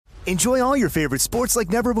Enjoy all your favorite sports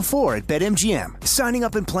like never before at BetMGM. Signing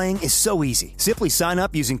up and playing is so easy. Simply sign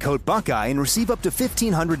up using code Buckeye and receive up to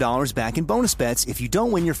 $1,500 back in bonus bets if you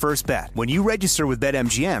don't win your first bet. When you register with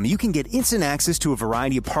BetMGM, you can get instant access to a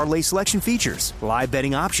variety of parlay selection features, live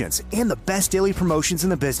betting options, and the best daily promotions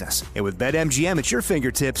in the business. And with BetMGM at your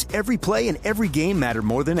fingertips, every play and every game matter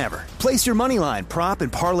more than ever. Place your moneyline, prop,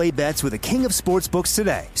 and parlay bets with the king of sportsbooks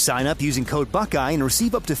today. Sign up using code Buckeye and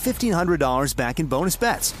receive up to $1,500 back in bonus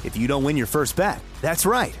bets if you don't win your first bet. That's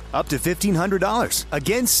right, up to $1,500.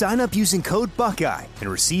 Again, sign up using code Buckeye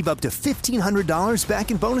and receive up to $1,500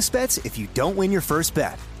 back in bonus bets if you don't win your first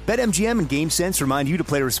bet. BetMGM and GameSense remind you to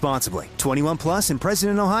play responsibly. 21 plus and present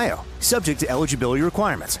in Ohio. Subject to eligibility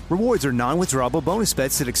requirements. Rewards are non-withdrawable bonus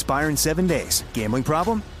bets that expire in 7 days. Gambling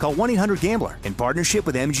problem? Call 1-800-GAMBLER in partnership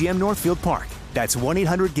with MGM Northfield Park. That's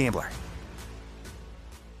 1-800-GAMBLER.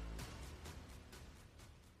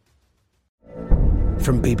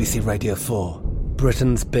 From BBC Radio 4,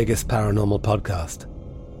 Britain's biggest paranormal podcast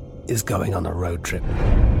is going on a road trip.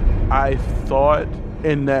 I thought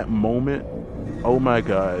in that moment, oh my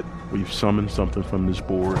God, we've summoned something from this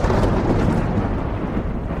board.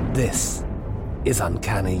 This is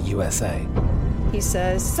Uncanny USA. He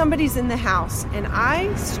says, somebody's in the house, and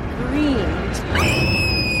I screamed.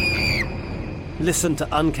 Listen to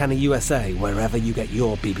Uncanny USA wherever you get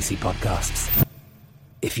your BBC podcasts,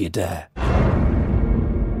 if you dare.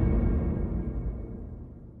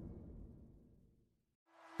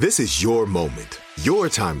 This is your moment, your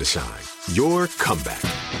time to shine, your comeback.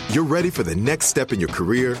 You're ready for the next step in your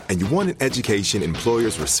career, and you want an education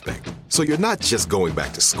employers respect. So you're not just going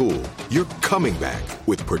back to school, you're coming back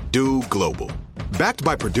with Purdue Global. Backed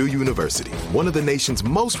by Purdue University, one of the nation's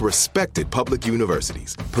most respected public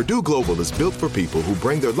universities, Purdue Global is built for people who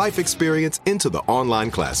bring their life experience into the online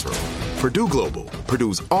classroom. Purdue Global,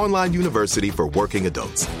 Purdue's online university for working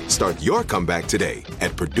adults. Start your comeback today at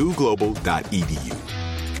purdueglobal.edu.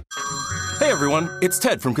 Hey everyone, it's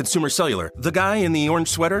Ted from Consumer Cellular, the guy in the orange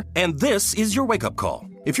sweater, and this is your wake-up call.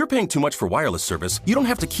 If you're paying too much for wireless service, you don't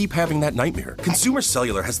have to keep having that nightmare. Consumer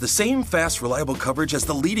Cellular has the same fast, reliable coverage as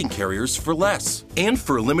the leading carriers for less. And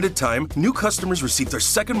for a limited time, new customers receive their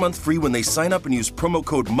second month free when they sign up and use promo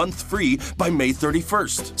code MONTHFREE by May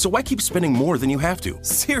 31st. So why keep spending more than you have to?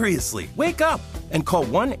 Seriously, wake up and call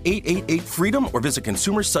 1-888-FREEDOM or visit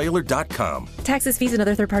consumercellular.com. Taxes, fees, and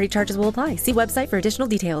other third-party charges will apply. See website for additional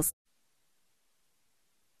details.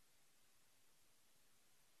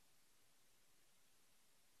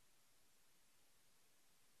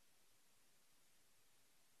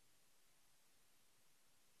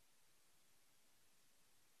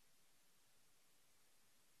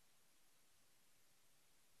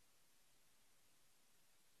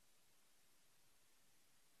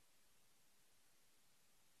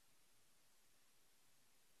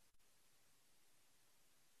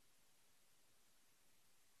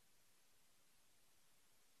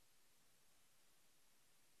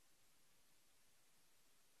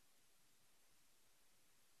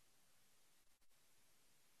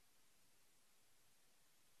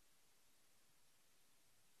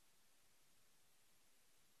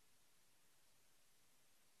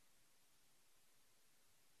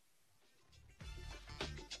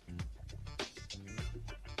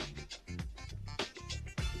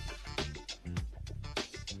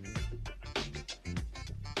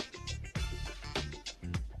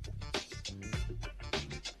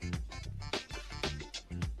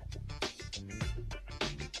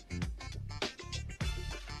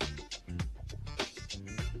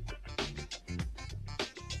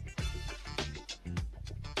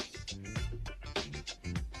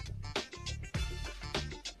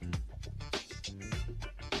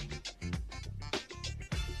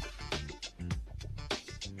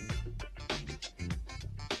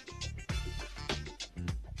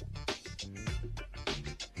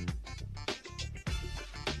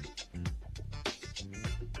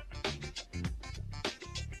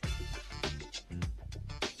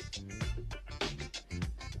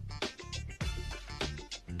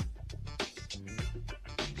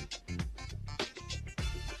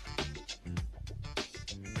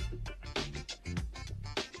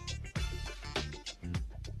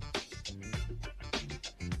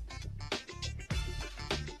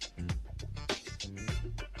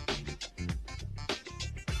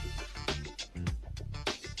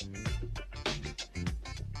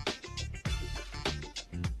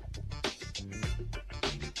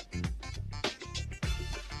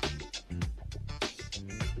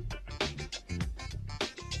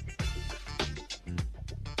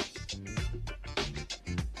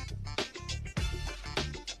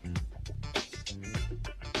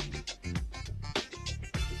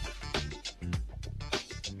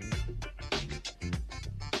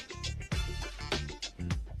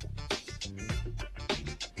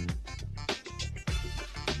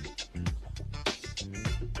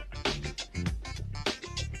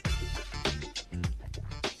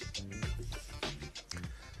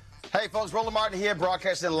 Hey, folks, Roland Martin here,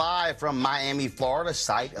 broadcasting live from Miami, Florida,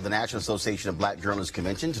 site of the National Association of Black Journalists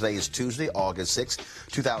Convention. Today is Tuesday, August 6,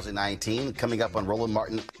 2019. Coming up on Roland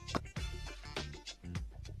Martin.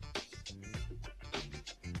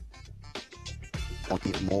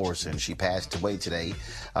 Morrison. She passed away today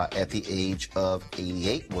at the age of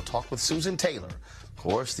 88. We'll talk with Susan Taylor, of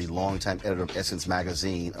course, the longtime editor of Essence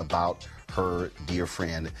Magazine, about her dear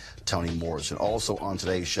friend, Toni Morrison. Also on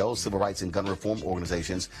today's show, civil rights and gun reform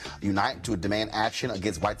organizations unite to demand action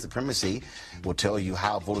against white supremacy. We'll tell you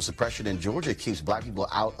how voter suppression in Georgia keeps black people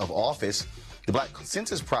out of office. The Black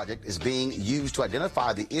Census Project is being used to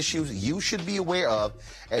identify the issues you should be aware of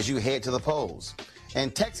as you head to the polls.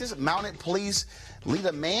 And Texas mounted police lead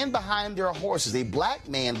a man behind their horses, a black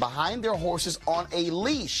man behind their horses on a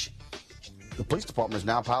leash. The police department is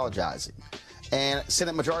now apologizing. And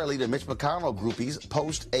Senate Majority Leader Mitch McConnell groupies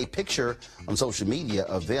post a picture on social media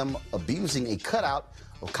of them abusing a cutout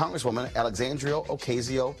of Congresswoman Alexandria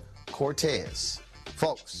Ocasio-Cortez.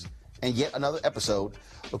 Folks, and yet another episode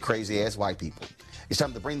of Crazy Ass White People. It's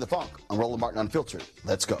time to bring the funk on Roland Martin Unfiltered.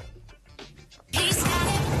 Let's go. He's got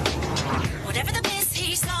it. Whatever the miss,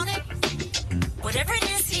 he's on it. Whatever it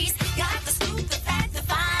is, he's got the scoop, the fact, the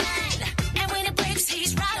find. And when it breaks,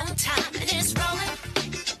 he's right on time and it's rolling.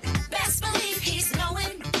 Best believe he's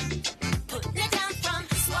knowing. Putting it down from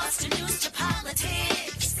sports to news to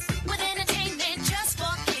politics. With entertainment just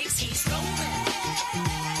for kicks, he's rolling.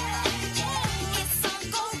 It's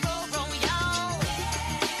on go, roll, y'all.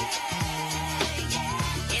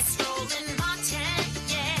 It's Roland Martin,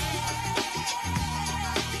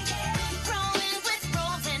 rolling with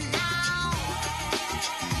Roland now.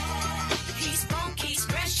 He's funky, he's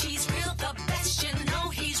fresh, he's real, the best, you know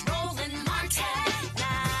he's Roland Martin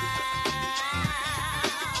now.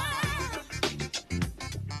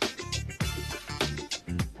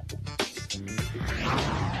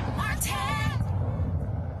 Martin.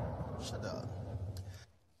 Shut up.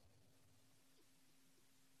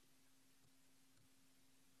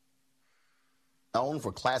 Known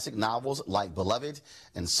for classic novels like Beloved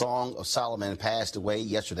and Song of Solomon, passed away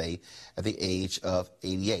yesterday at the age of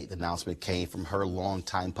 88. The announcement came from her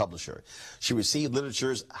longtime publisher. She received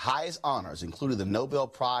literature's highest honors, including the Nobel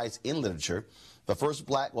Prize in Literature, the first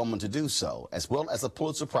black woman to do so, as well as the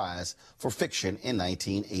Pulitzer Prize for Fiction in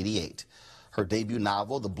 1988. Her debut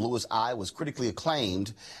novel, The Bluest Eye, was critically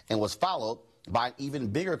acclaimed and was followed by an even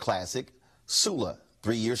bigger classic, Sula,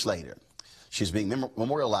 3 years later. She's being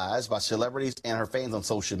memorialized by celebrities and her fans on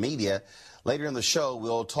social media. Later in the show,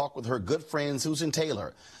 we'll talk with her good friend Susan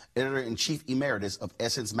Taylor, editor-in-chief emeritus of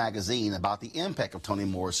Essence Magazine, about the impact of Toni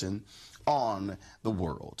Morrison on the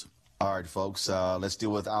world. All right, folks, let's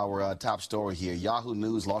deal with our top story here. Yahoo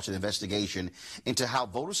News launched an investigation into how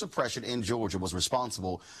voter suppression in Georgia was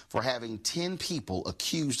responsible for having 10 people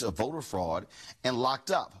accused of voter fraud and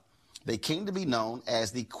locked up. They came to be known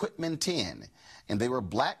as the Quitman 10, and they were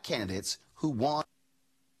black candidates who won.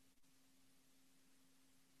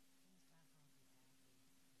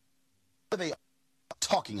 What are they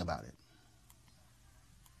talking about it?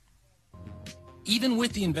 Even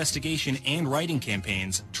with the investigation and writing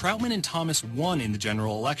campaigns, Troutman and Thomas won in the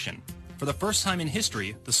general election. For the first time in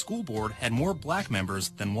history, the school board had more black members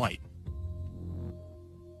than white.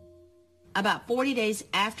 About 40 days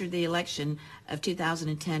after the election of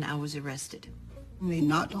 2010, I was arrested. They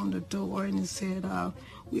knocked on the door and said,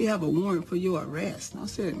 we have a warrant for your arrest. And I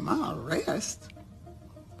said, my arrest?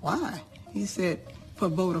 Why? He said, for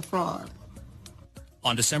voter fraud.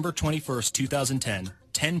 On December 21st, 2010,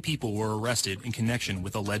 10 people were arrested in connection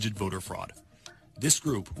with alleged voter fraud. This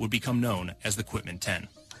group would become known as the Quitman 10.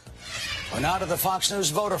 Well, now to the Fox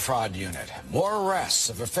News voter fraud unit. More arrests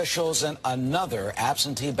of officials and another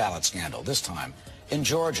absentee ballot scandal, this time in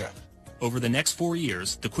Georgia. Over the next 4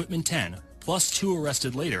 years, the Quitman 10, plus 2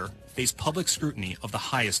 arrested later, faced public scrutiny of the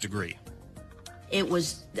highest degree. It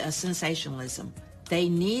was sensationalism. They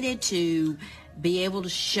needed to be able to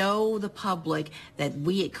show the public that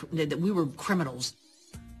we were criminals.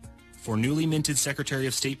 For newly minted Secretary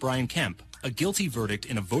of State Brian Kemp, a guilty verdict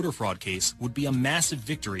in a voter fraud case would be a massive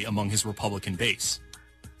victory among his Republican base.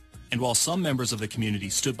 And while some members of the community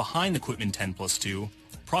stood behind the Quitman 10+2,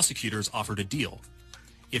 prosecutors offered a deal.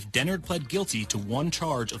 If Dennard pled guilty to 1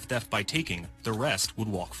 charge of theft by taking, the rest would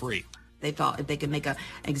walk free. They thought if they could make an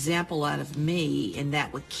example out of me, and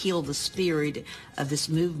that would kill the spirit of this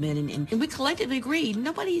movement. And we collectively agreed,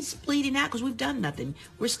 nobody's bleeding out because we've done nothing.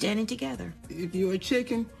 We're standing together. If you're a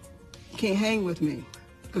chicken, you can't hang with me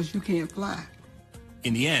because you can't fly.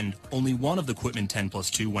 In the end, only one of the Quitman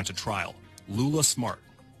 10+2 went to trial, Lula Smart.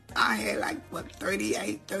 I had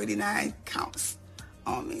 38, 39 counts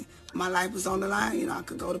on me. My life was on the line. You know, I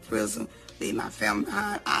could go to prison, leave my family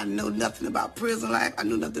behind. I know nothing about prison life. I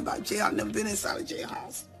knew nothing about jail. I've never been inside a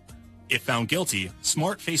jailhouse. If found guilty,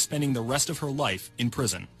 Smart faced spending the rest of her life in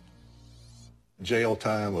prison. Jail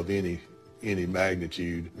time of any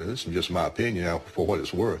magnitude, and this is just my opinion now, for what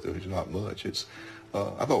it's worth, it's not much. I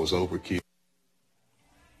thought it was overkill.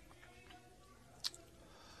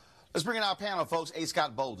 Let's bring in our panel, folks. A.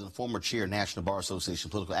 Scott Bolden, former chair, National Bar Association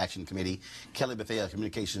Political Action Committee, Kelly Bethea,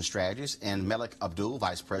 communications strategist, and Melik Abdul,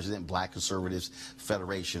 vice president, Black Conservatives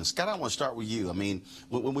Federation. Scott, I want to start with you. I mean,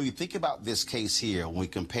 when we think about this case here, when we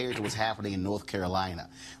compare it to what's happening in North Carolina,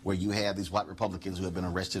 where you have these white Republicans who have been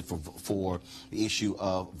arrested for the issue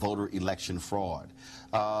of voter election fraud.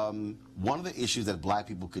 One of the issues that black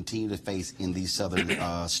people continue to face in these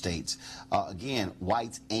southern states, again,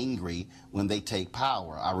 whites angry when they take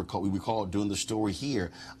power. We recall doing the story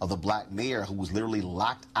here of the black mayor who was literally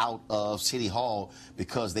locked out of City Hall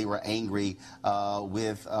because they were angry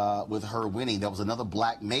with her winning. There was another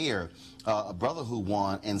black mayor, a brother who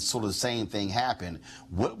won, and sort of the same thing happened.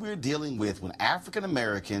 What we're dealing with when African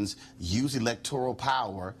Americans use electoral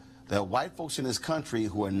power, there are white folks in this country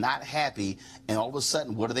who are not happy, and all of a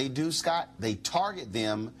sudden, what do, Scott? They target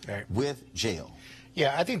them with jail.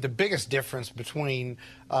 Yeah, I think the biggest difference between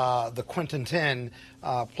the Quinton 10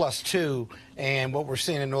 +2 and what we're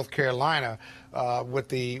seeing in North Carolina with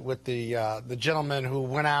the gentleman who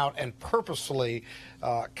went out and purposefully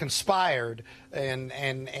conspired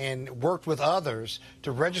and worked with others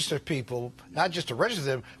to register people, not just to register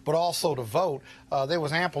them, but also to vote. There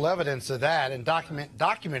was ample evidence of that and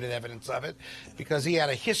documented evidence of it because he had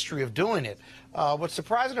a history of doing it. What's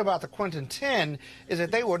surprising about the Quinton 10 is that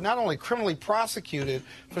they were not only criminally prosecuted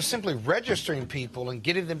for simply registering people and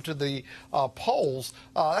getting them to the polls.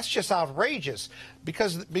 That's just outrageous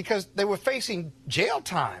because they were facing jail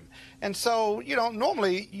time. And so, you know,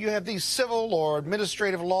 normally you have these civil or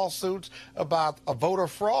administrative lawsuits about a voter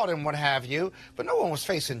fraud and what have you, but no one was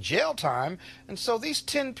facing jail time. And so these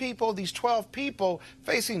 10 people, these 12 people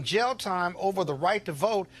facing jail time over the right to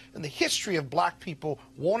vote and the history of black people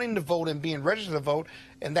wanting to vote and being registered to vote,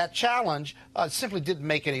 and that challenge simply didn't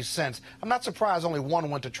make any sense. I'm not surprised only one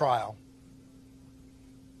went to trial.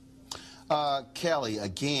 Kelly,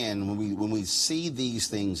 again, when we see these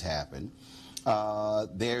things happen,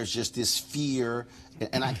 there's just this fear,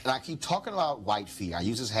 and I keep talking about white fear. I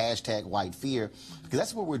use this hashtag white fear because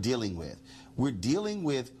that's what we're dealing with. We're dealing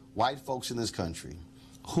with white folks in this country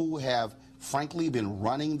who have frankly been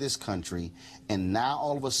running this country, and now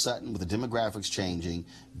all of a sudden with the demographics changing,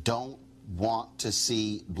 don't want to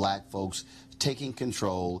see black folks taking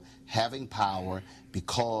control, having power,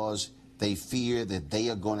 because they fear that they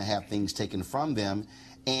are going to have things taken from them.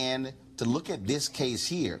 And to look at this case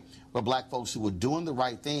here, where black folks who were doing the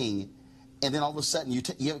right thing, and then all of a sudden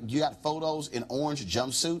you got photos in orange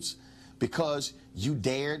jumpsuits because you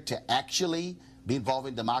dared to actually be involved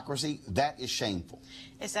in democracy, that is shameful.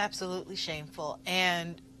 It's absolutely shameful.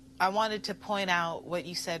 And I wanted to point out what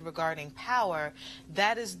you said regarding power.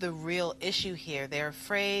 That is the real issue here. They're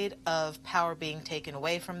afraid of power being taken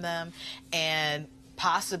away from them, and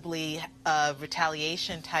possibly a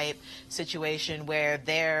retaliation type situation where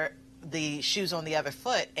they're the shoes on the other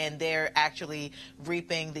foot and they're actually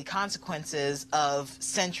reaping the consequences of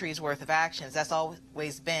centuries worth of actions. That's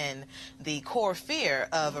always been the core fear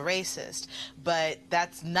of a racist, but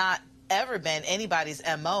that's not ever been anybody's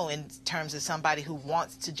MO in terms of somebody who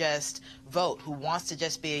wants to just vote, who wants to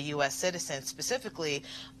just be a U.S. citizen, specifically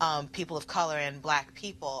people of color and black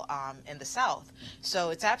people in the South. So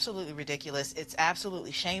it's absolutely ridiculous. It's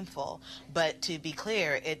absolutely shameful. But to be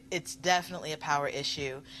clear, it's definitely a power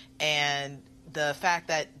issue. And the fact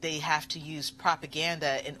that they have to use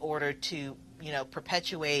propaganda in order to, you know,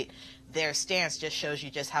 perpetuate their stance just shows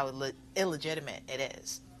you just how illegitimate it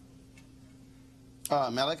is.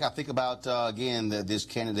 Melik, I think about, again, this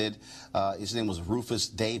candidate, his name was Rufus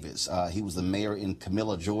Davis. He was the mayor in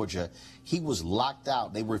Camilla, Georgia. He was locked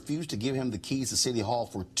out. They refused to give him the keys to City Hall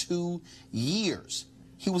for 2 years.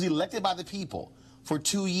 He was elected by the people for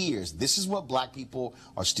 2 years. This is what black people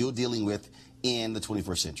are still dealing with in the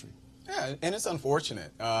 21st century. Yeah, and it's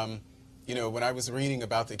unfortunate. You know, when I was reading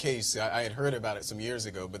about the case, I had heard about it some years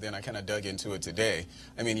ago, but then I kind of dug into it today.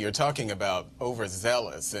 I mean, you're talking about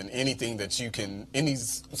overzealous, and anything that you can, any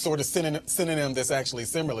sort of synonym that's actually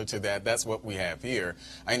similar to that, that's what we have here.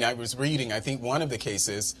 I was reading, I think one of the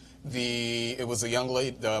cases, it was a young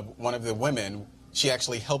lady, one of the women, she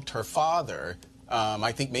actually helped her father,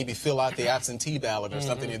 I think maybe fill out the absentee ballot or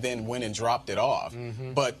something, and then went and dropped it off.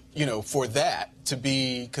 But, you know, for that to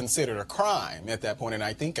be considered a crime at that point, and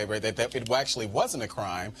I think I read that it actually wasn't a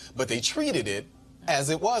crime, but they treated it as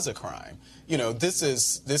it was a crime. You know, this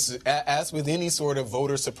is as with any sort of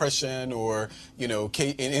voter suppression or, you know,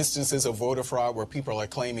 in instances of voter fraud where people are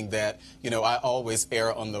claiming that, you know, I always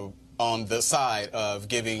err on the side of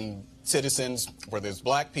giving citizens, whether it's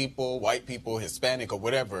black people, white people, Hispanic, or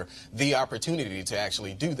whatever, the opportunity to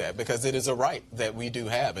actually do that, because it is a right that we do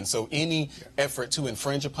have. And so any effort to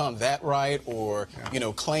infringe upon that right or, you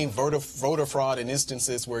know, claim voter fraud in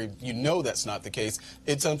instances where you know that's not the case,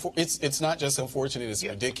 it's not just unfortunate, it's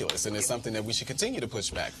ridiculous, and it's something that we should continue to push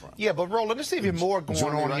back from. Yeah, but Roland, there's even more going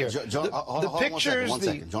on here. The pictures, one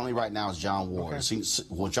second. Joining me right now is John Ward.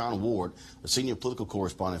 Okay. John Ward, the senior political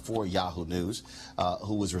correspondent for Yahoo News,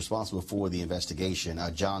 who was responsible for the investigation.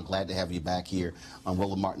 John, glad to have you back here on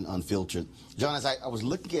Roland Martin Unfiltered. John, as I was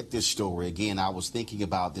looking at this story, again, I was thinking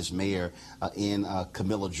about this mayor in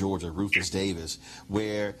Camilla, Georgia, Rufus Davis,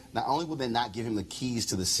 where not only will they not give him the keys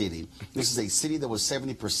to the city, this is a city that was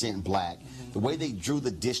 70% black. The way they drew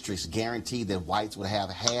the districts guaranteed that whites would have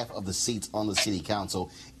half of the seats on the city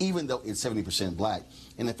council, even though it's 70% black.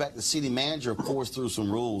 And in fact, the city manager forced through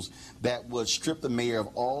some rules that would strip the mayor of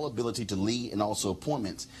all ability to lead and also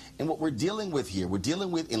appointments. And what we're dealing with here, we're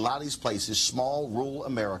dealing with in a lot of these places, small rural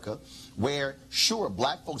America, where, sure,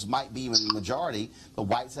 black folks might be in the majority, but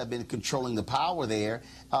whites have been controlling the power there.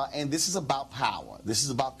 And this is about power. This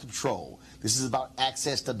is about control. This is about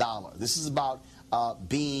access to dollar. This is about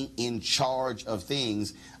being in charge of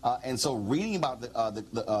things. And so reading about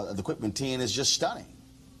the Quitman 10 is just stunning.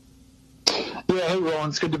 Yeah, hey,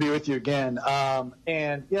 Roland, it's good to be with you again.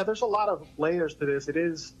 And, yeah, there's a lot of layers to this. It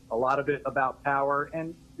is a lot of it about power.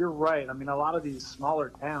 And you're right. I mean, a lot of these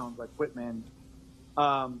smaller towns like Quitman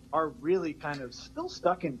are really kind of still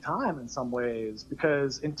stuck in time in some ways,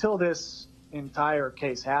 because until this entire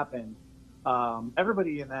case happened,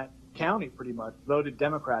 everybody in that county pretty much voted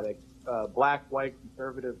Democratic, black, white,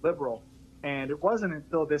 conservative, liberal. And it wasn't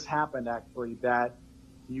until this happened, actually, that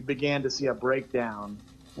you began to see a breakdown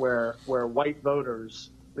where white voters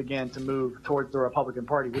began to move towards the Republican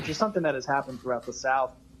Party, which is something that has happened throughout the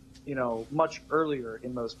South, you know, much earlier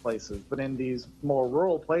in most places. But in these more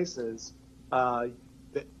rural places, they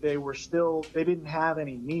didn't have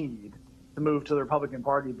any need to move to the Republican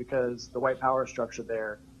Party because the white power structure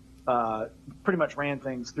there pretty much ran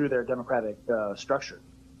things through their Democratic structure,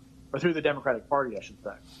 or through the Democratic Party, I should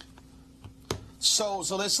say. So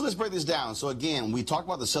let's break this down. So again, we talk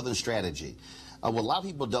about the Southern strategy. What a lot of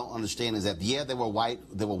people don't understand is that, yeah, there were white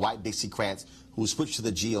Dixiecrats who switched to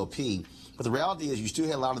the GOP, but the reality is you still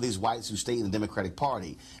had a lot of these whites who stayed in the Democratic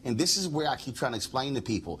Party. And this is where I keep trying to explain to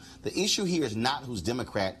people. The issue here is not who's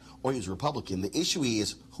Democrat or who's Republican. The issue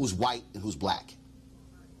is who's white and who's black.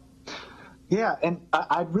 Yeah, and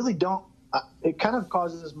I really don't, it kind of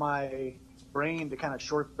causes my brain to kind of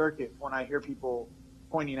short circuit when I hear people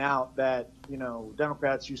pointing out that, you know,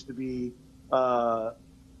 Democrats used to be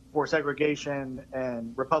for segregation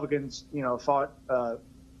and Republicans, you know, fought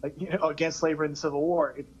against slavery in the Civil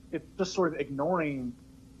War. It's just sort of ignoring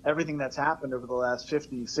everything that's happened over the last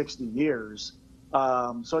 50, 60 years.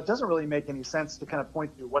 So it doesn't really make any sense to kind of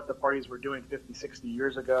point to what the parties were doing 50, 60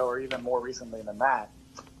 years ago, or even more recently than that.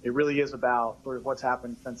 It really is about sort of what's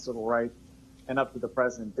happened since civil rights and up to the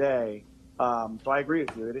present day. So I agree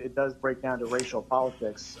with you. It does break down to racial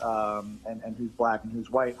politics and who's black and who's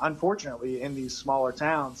white. Unfortunately, in these smaller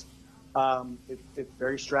towns, it's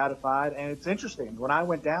very stratified, and it's interesting. When I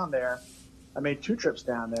went down there, I made 2 trips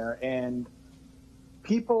down there, and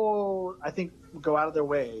people, I think, go out of their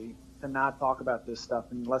way to not talk about this stuff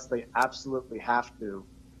unless they absolutely have to.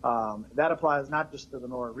 That applies not just to the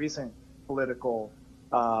more recent political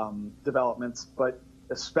developments, but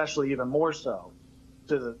especially even more so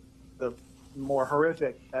to the more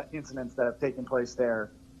horrific incidents that have taken place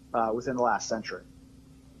there within the last century.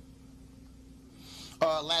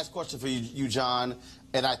 Last question for you, John,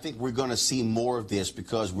 and I think we're going to see more of this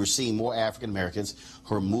because we're seeing more African Americans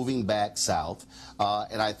who are moving back south,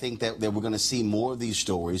 and I think that we're going to see more of these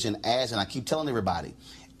stories. And I keep telling everybody,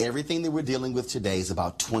 everything that we're dealing with today is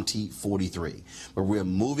about 2043, where we're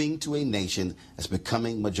moving to a nation that's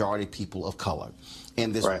becoming majority people of color.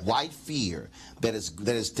 And this white fear that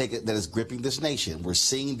is gripping this nation. We're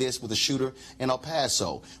seeing this with the shooter in El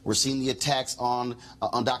Paso. We're seeing the attacks on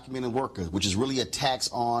undocumented workers, which is really attacks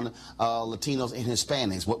on Latinos and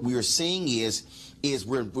Hispanics. What we are seeing is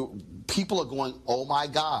people are going, oh my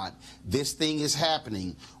God, this thing is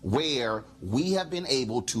happening, where we have been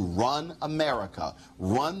able to run America,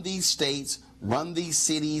 run these states, run these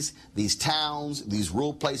cities, these towns, these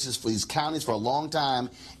rural places, for these counties for a long time,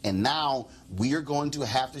 and now we are going to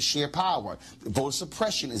have to share power. Voter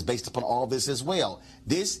suppression is based upon all this as well.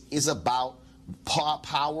 This is about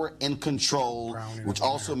power and control, which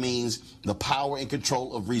also means the power and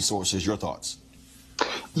control of resources. Your thoughts?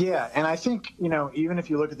 Yeah, and I think, even if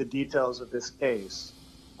you look at the details of this case,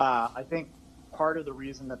 I think part of the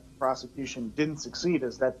reason that the prosecution didn't succeed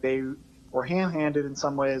is that they were ham-handed in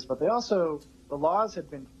some ways, but the laws had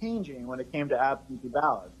been changing when it came to absentee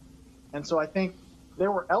ballots. And so I think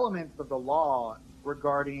there were elements of the law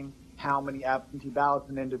regarding how many absentee ballots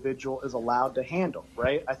an individual is allowed to handle,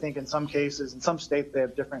 right? I think in some cases, in some states, they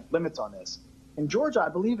have different limits on this. In Georgia, I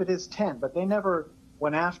believe it is 10, but they never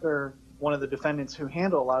went after one of the defendants who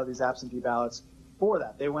handled a lot of these absentee ballots for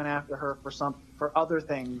that. They went after her for other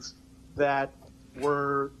things that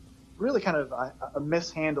were really kind of a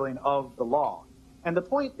mishandling of the law. And the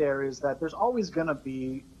point there is that there's always going to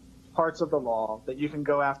be parts of the law that you can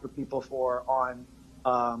go after people for on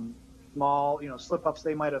small, slip-ups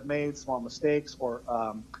they might have made, small mistakes, or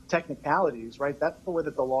technicalities, right? That's the way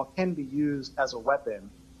that the law can be used as a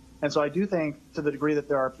weapon. And so I do think, to the degree that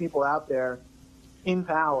there are people out there in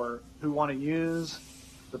power who want to use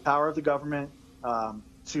the power of the government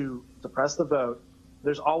to suppress the vote,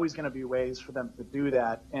 there's always going to be ways for them to do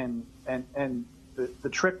that. And the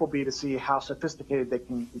trick will be to see how sophisticated they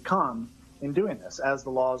can become in doing this as the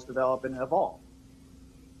laws develop and evolve.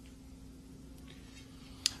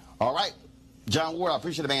 All right. John Ward, I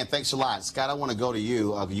appreciate it, man. Thanks a lot. Scott, I want to go to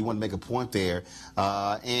you. You want to make a point there.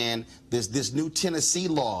 And this new Tennessee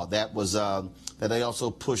law that was that they also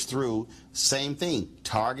pushed through, same thing,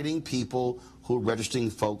 targeting people who are registering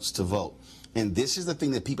folks to vote. And this is the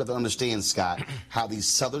thing that people have to understand, Scott, how these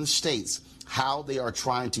southern states, how they are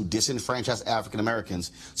trying to disenfranchise African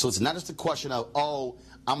Americans. So it's not just a question of, oh,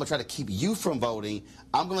 I'm going to try to keep you from voting.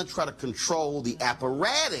 I'm going to try to control the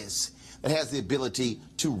apparatus that has the ability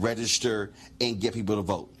to register and get people to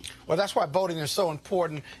vote. Well, that's why voting is so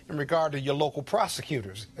important in regard to your local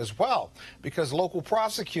prosecutors as well, because local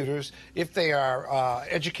prosecutors, if they are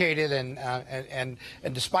educated and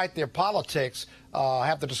despite their politics,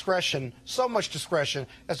 have the discretion, so much discretion,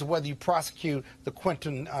 as to whether you prosecute the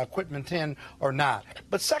Quitman 10 or not.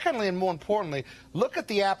 But secondly, and more importantly, look at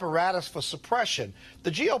the apparatus for suppression.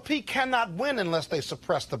 The GOP cannot win unless they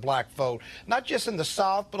suppress the black vote, not just in the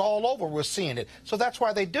South, but all over we're seeing it. So that's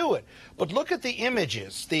why they do it. But look at the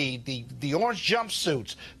images, the orange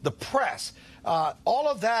jumpsuits, the press, all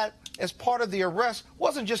of that as part of the arrest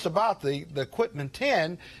wasn't just about the Quitman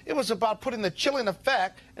 10. It was about putting the chilling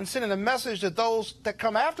effect and sending a message to those that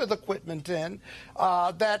come after the Quitman 10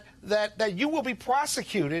 that you will be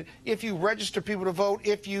prosecuted if you register people to vote,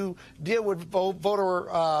 if you deal with voter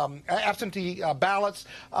absentee ballots.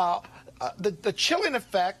 The chilling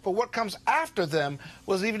effect for what comes after them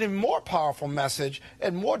was even more powerful message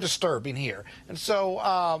and more disturbing here. And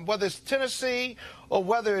so whether it's Tennessee or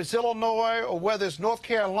whether it's Illinois or whether it's North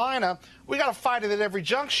Carolina, we got to fight it at every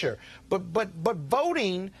juncture. But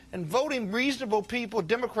voting and voting reasonable people,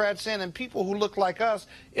 Democrats in, and people who look like us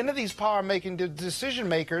into these power-making decision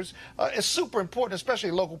makers is super important,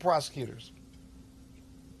 especially local prosecutors.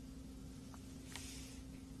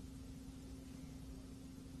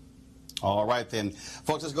 All right, then.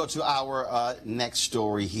 Folks, let's go to our next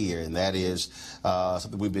story here, and that is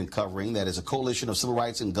something we've been covering. That is a coalition of civil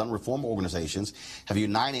rights and gun reform organizations have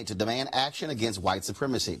united to demand action against white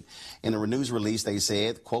supremacy. In a news release, they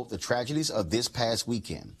said, quote, the tragedies of this past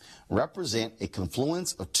weekend represent a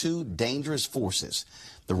confluence of two dangerous forces,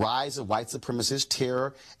 the rise of white supremacist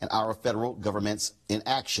terror and our federal government's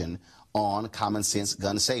inaction on common sense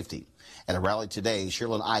gun safety. At a rally today,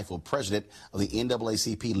 Sherlyn Ifill, president of the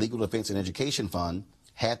NAACP Legal Defense and Education Fund,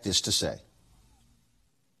 had this to say.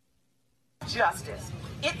 Justice.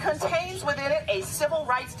 It contains within it a civil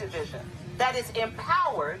rights division that is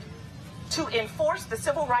empowered to enforce the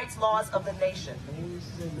civil rights laws of the nation.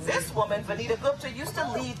 This woman, Vanita Gupta, used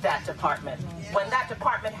to lead that department when that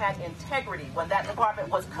department had integrity, when that department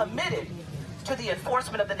was committed to the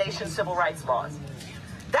enforcement of the nation's civil rights laws.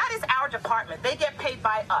 That is our department. They get paid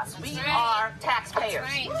by us. We are taxpayers.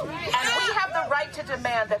 And we have the right to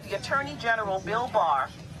demand that the Attorney General, Bill Barr,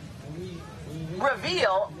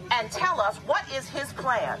 reveal and tell us what is his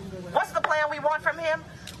plan. What's the plan we want from him?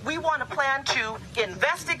 We want a plan to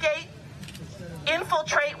investigate,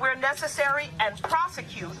 infiltrate where necessary, and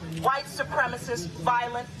prosecute white supremacist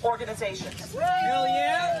violent organizations. Hell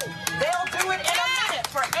yeah! They'll do it in a minute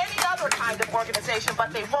for any other kind of organization,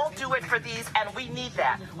 but they won't do it for these, and we need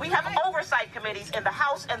that. We have oversight committees in the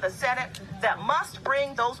House and the Senate that must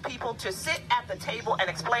bring those people to sit at the table and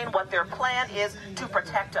explain what their plan is to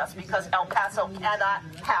protect us, because El Paso cannot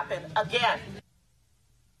happen again.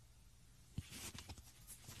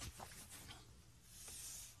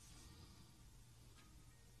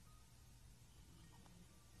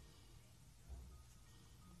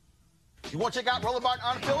 You want to check out Roland Martin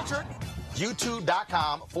Unfiltered?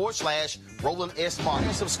 YouTube.com/Roland S. Martin.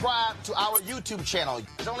 And subscribe to our YouTube channel.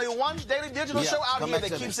 There's only one daily digital show out here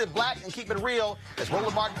that keeps it black and keep it real. It's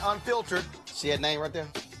Roland Martin Unfiltered. See that name right there?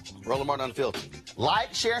 Roland Martin Unfiltered.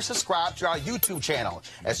 Like, share, and subscribe to our YouTube channel.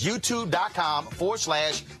 That's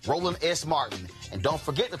YouTube.com/Roland S. Martin. And don't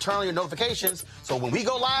forget to turn on your notifications so when we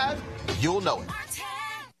go live, you'll know it.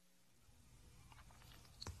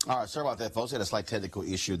 All right, sorry about that, folks. We had a slight technical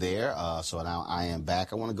issue there. So now I am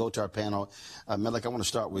back. I want to go to our panel. Melik, I want to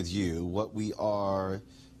start with you.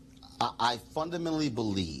 I fundamentally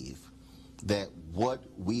believe that what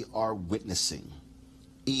we are witnessing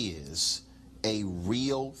is a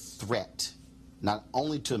real threat, not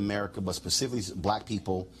only to America, but specifically to black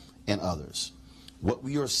people and others. What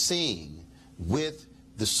we are seeing with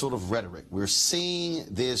this sort of rhetoric, we're seeing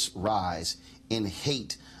this rise in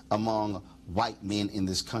hate among white men in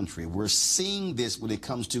this country. We're seeing this when it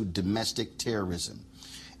comes to domestic terrorism.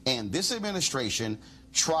 And this administration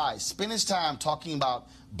spent its time talking about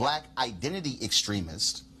black identity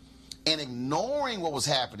extremists and ignoring what was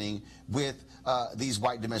happening with these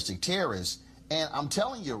white domestic terrorists. And I'm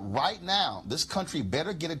telling you right now, this country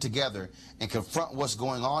better get it together and confront what's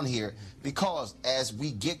going on here, because as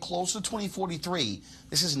we get closer to 2043,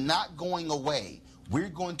 this is not going away. We're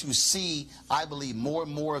going to see, I believe, more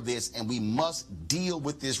and more of this, and we must deal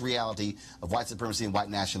with this reality of white supremacy and white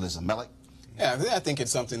nationalism. Melik? Yeah, I think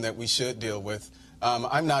it's something that we should deal with.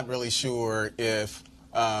 I'm not really sure if,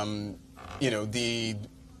 the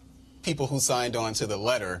people who signed on to the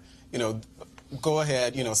letter, go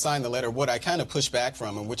ahead, sign the letter. What I kind of push back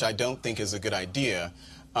from, and which I don't think is a good idea,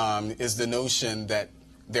 is the notion that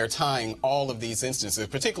they're tying all of these instances,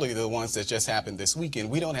 particularly the ones that just happened this weekend.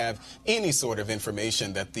 We don't have any sort of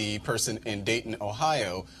information that the person in Dayton,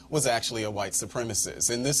 Ohio, was actually a white supremacist.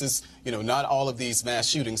 And this is, not all of these mass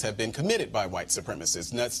shootings have been committed by white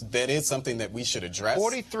supremacists. And that is something that we should address.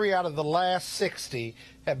 43 out of the last 60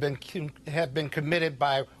 have been committed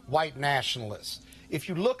by white nationalists. If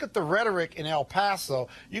you look at the rhetoric in El Paso,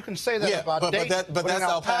 you can say that about Dayton, but that's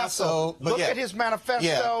El Paso. Look at his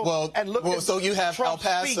manifesto and look at so you have Trump's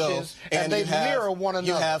El Paso speeches, and they mirror one another.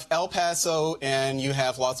 You have El Paso and you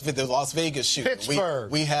have the Las Vegas shooter. Pittsburgh.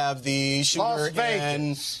 We have the shooter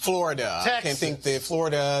in Florida. Texas. I can't think the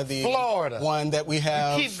Florida one that we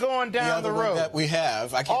have. You keep going down the road. That we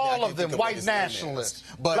have. All of them white nationalists.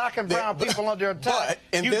 Black and brown people under attack. But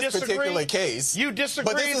in this particular case, you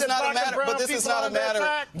disagree that black and brown people are under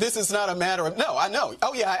attack? This is not a matter of I know.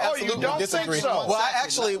 Oh yeah, I absolutely disagree. Think so? Well, I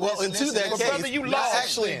actually, in to that case, brother, you lost. I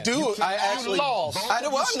actually do. You lost. I'm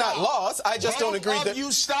not lost. I just don't agree that. Both of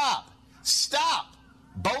you stop.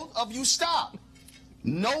 Both of you stop.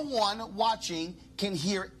 No one watching can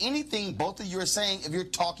hear anything both of you are saying if you're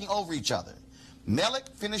talking over each other. Melik,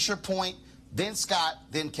 finish your point. Then Scott.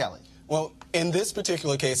 Then Kelly. Well, in this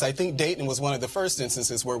particular case, I think Dayton was one of the first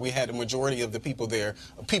instances where we had a majority of the people there,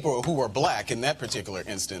 people who were black in that particular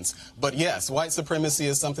instance. But yes, white supremacy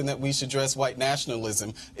is something that we should address. White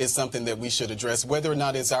nationalism is something that we should address. Whether or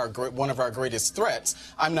not it's one of our greatest threats,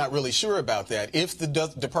 I'm not really sure about that. If the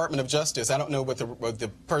Department of Justice, I don't know what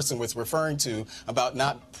the person was referring to about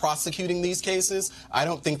not prosecuting these cases, I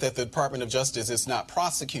don't think that the Department of Justice is not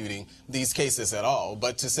prosecuting these cases at all.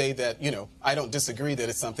 But to say that, I don't disagree that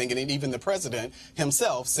it's something, and even the president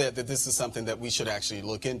himself said that this is something that we should actually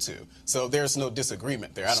look into. So there's no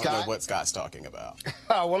disagreement there. I don't know what Scott's talking about.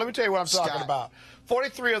 Well, let me tell you what I'm talking about.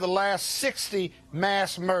 43 of the last 60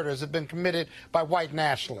 mass murders have been committed by white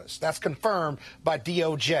nationalists. That's confirmed by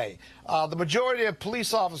DOJ. The majority of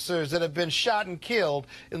police officers that have been shot and killed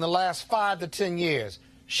in the last 5 to 10 years,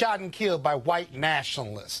 shot and killed by white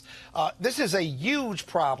nationalists. This is a huge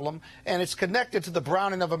problem, and it's connected to the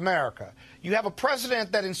browning of America. You have a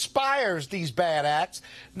president that inspires these bad acts,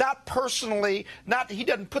 not personally, he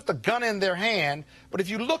doesn't put the gun in their hand, but if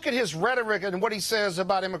you look at his rhetoric and what he says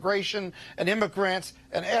about immigration and immigrants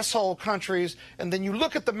and S-hole countries, and then you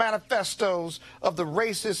look at the manifestos of the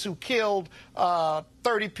racists who killed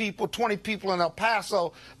 30 people, 20 people in El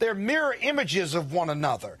Paso, they're mirror images of one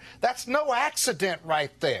another. That's no accident right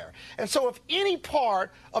there. And so if any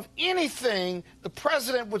part of anything the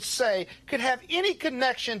president would say could have any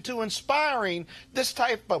connection to inspiring this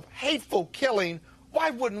type of hateful killing,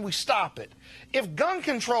 why wouldn't we stop it? If gun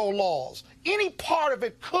control laws, any part of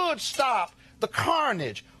it could stop the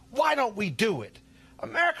carnage, why don't we do it?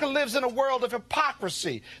 America lives in a world of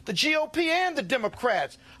hypocrisy. The GOP and the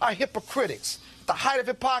Democrats are hypocritics. the height of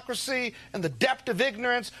hypocrisy and the depth of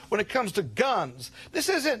ignorance when it comes to guns. This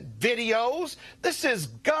isn't videos. This is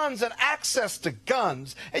guns and access to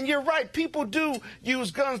guns. And you're right, people do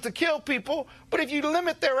use guns to kill people, but if you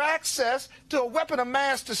limit their access to a weapon of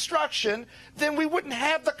mass destruction, then we wouldn't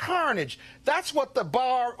have the carnage. That's what the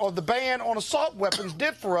bar or the ban on assault weapons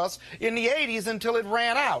did for us in the 80s until it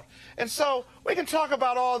ran out. And so we can talk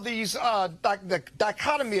about all these the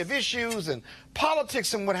dichotomy of issues and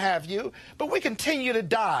politics and what have you, but we continue to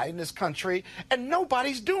die in this country, and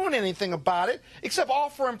nobody's doing anything about it except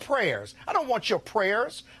offering prayers. I don't want your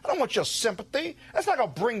prayers. I don't want your sympathy. That's not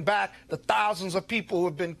going to bring back the thousands of people who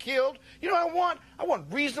have been killed. You know what I want? I want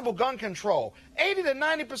reasonable gun control. 80 to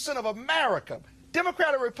 90% of America,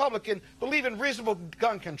 Democrat or Republican, believe in reasonable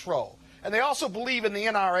gun control. And they also believe in the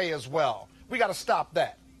NRA as well. We got to stop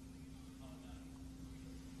that.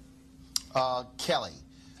 Kelly,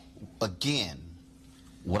 again,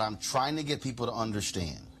 what I'm trying to get people to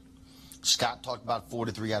understand, Scott talked about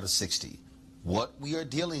 43 out of 60. What we are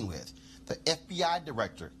dealing with, the FBI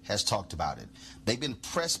director has talked about it. They've been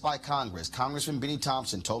pressed by Congress. Congressman Benny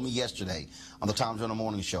Thompson told me yesterday on the Tom Joyner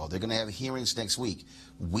Morning Show, they're going to have hearings next week.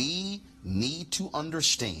 We need to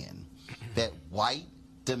understand that white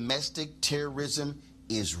domestic terrorism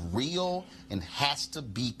is real and has to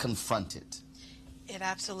be confronted. It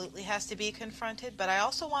absolutely has to be confronted, but I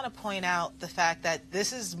also want to point out the fact that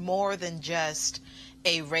this is more than just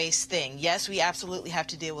a race thing. Yes, we absolutely have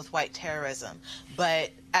to deal with white terrorism,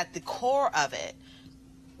 but at the core of it,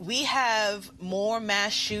 we have more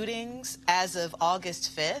mass shootings as of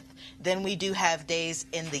August 5th than we do have days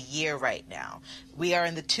in the year right now. We are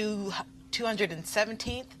in the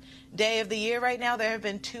 217th day of the year right now. There have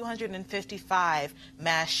been 255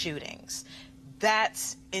 mass shootings.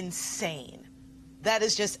 That's insane. That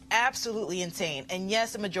is just absolutely insane. And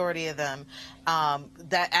yes, a majority of them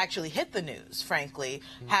that actually hit the news, frankly,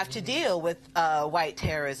 have to deal with white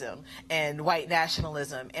terrorism and white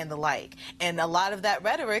nationalism and the like. And a lot of that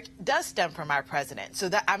rhetoric does stem from our president. So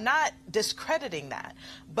that I'm not discrediting that.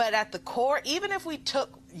 But at the core, even if we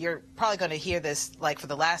took, you're probably going to hear this like for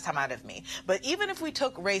the last time out of me, but even if we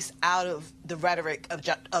took race out of the rhetoric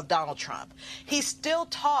of Donald Trump, he still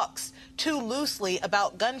talks too loosely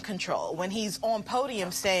about gun control when he's on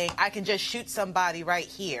podium saying, I can just shoot somebody right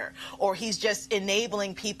here, or he's just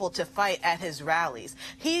enabling people to fight at his rallies.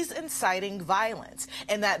 He's inciting violence,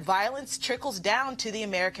 and that violence trickles down to the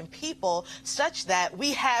American people such that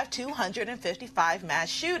we have 255 mass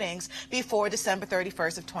shootings before December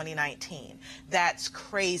 31st of 2019. That's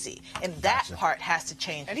crazy, and that part has to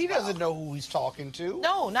change. And he doesn't know who he's talking to.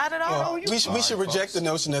 No, not at all. We should reject the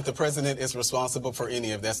notion that the president is responsible for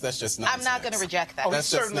any of this. That's just nonsense. I'm not going to reject that.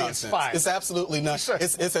 That's just nonsense. It's absolutely not.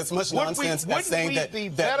 It's as much nonsense as saying that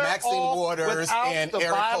Maxine Waters and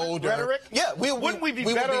Eric Holder. Yeah, wouldn't we be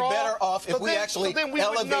better off if we actually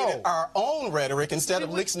elevated our own rhetoric instead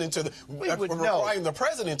of listening to requiring the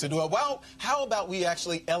president to do it? Well, how about we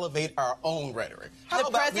actually elevate our own rhetoric? The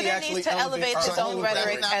president needs to elevate his own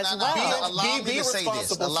rhetoric as well. Be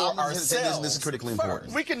responsible for ourselves. This is critically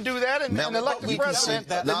important. We can do that and elect the president.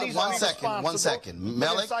 One second.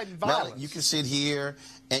 Melik, you can sit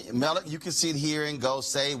here and go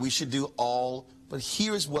say we should do all, but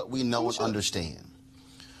here's what we know and understand.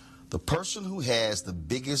 The person who has the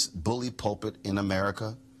biggest bully pulpit in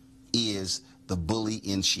America is the bully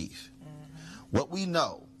in chief. What we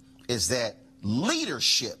know is that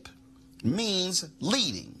leadership means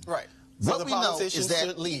leading. Right. So what we know is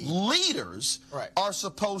that leaders are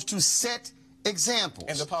supposed to set examples.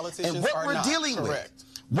 And the politicians and what are we're not. dealing Correct.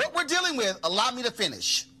 with, what we're dealing with, allow me to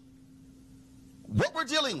finish. What we're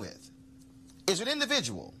dealing with is an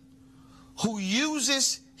individual who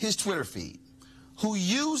uses his Twitter feed, who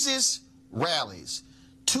uses rallies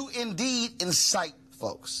to indeed incite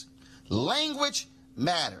folks. Language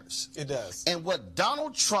matters. It does. And what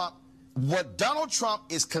Donald Trump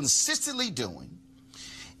is consistently doing,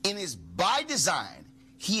 and is by design,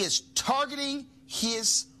 he is targeting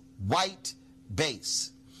his white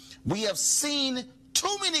base. We have seen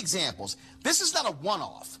too many examples. This is not a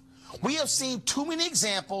one-off. We have seen too many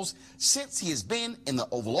examples since he has been in the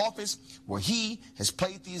Oval Office where he has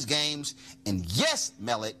played these games. And yes,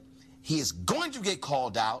 Melik, he is going to get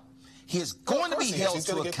called out. He is going to be held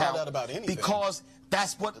to account because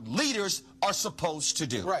that's what leaders are supposed to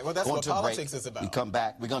do. Right. Well, that's what politics is about. We come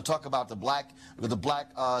back. We're going to talk about the Black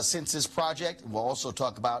Census Project. We'll also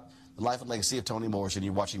talk about the life and legacy of Toni Morrison.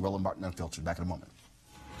 You're watching Roland Martin Unfiltered. Back in a moment.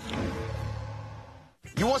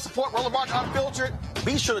 You want to support Roland Martin Unfiltered?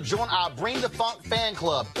 Be sure to join our Bring the Funk fan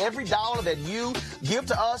club. Every dollar that you give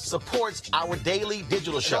to us supports our daily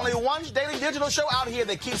digital show. There's only one daily digital show out here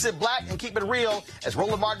that keeps it black and keep it real as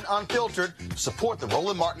Roland Martin Unfiltered. Support the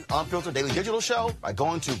Roland Martin Unfiltered daily digital show by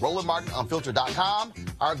going to RolandMartinUnfiltered.com.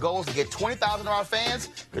 Our goal is to get 20,000 of our fans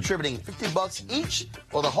contributing $50 each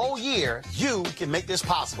for the whole year. You can make this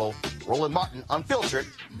possible.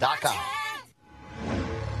 RolandMartinUnfiltered.com.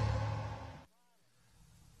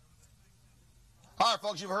 All right,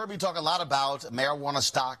 folks, you've heard me talk a lot about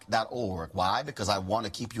marijuanastock.org. Why? Because I want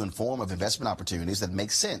to keep you informed of investment opportunities that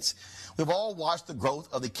make sense. We've all watched the growth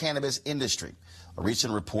of the cannabis industry. A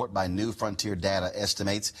recent report by New Frontier Data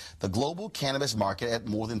estimates the global cannabis market at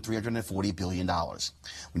more than $340 billion.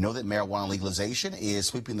 We know that marijuana legalization is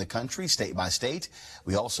sweeping the country state by state.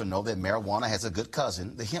 We also know that marijuana has a good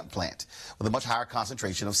cousin, the hemp plant, with a much higher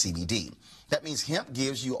concentration of CBD. That means hemp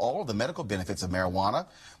gives you all of the medical benefits of marijuana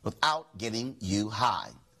without getting you high.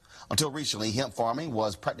 Until recently, hemp farming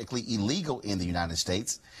was practically illegal in the United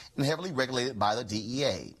States and heavily regulated by the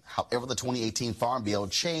DEA. However, the 2018 Farm Bill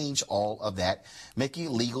changed all of that, making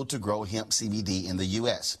it legal to grow hemp CBD in the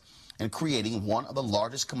U.S. and creating one of the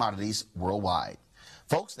largest commodities worldwide.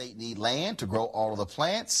 Folks, they need land to grow all of the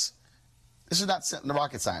plants. This is not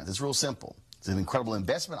rocket science. It's real simple. It's an incredible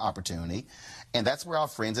investment opportunity, and that's where our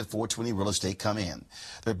friends at 420 Real Estate come in.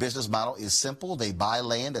 Their business model is simple. They buy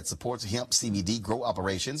land that supports hemp CBD grow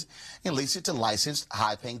operations and lease it to licensed,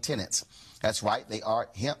 high-paying tenants. That's right, they are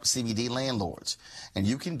hemp CBD landlords, and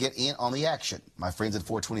you can get in on the action. My friends at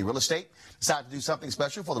 420 Real Estate decided to do something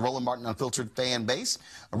special for the Roland Martin Unfiltered fan base.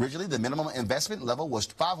 Originally, the minimum investment level was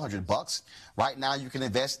 $500. Right now, you can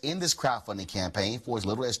invest in this crowdfunding campaign for as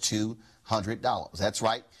little as $200. That's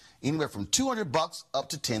right, anywhere from $200 up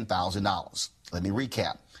to $10,000. Let me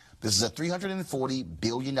recap. This is a $340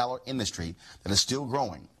 billion industry that is still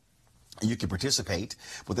growing. And you can participate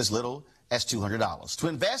with as little as $200. To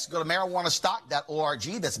invest, go to marijuanastock.org.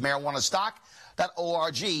 That's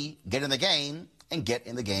marijuanastock.org. Get in the game and get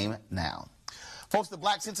in the game now. Folks, the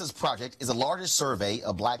Black Census Project is the largest survey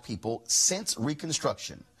of black people since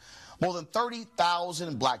Reconstruction. More than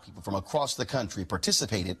 30,000 black people from across the country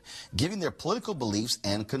participated, giving their political beliefs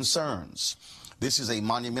and concerns. This is a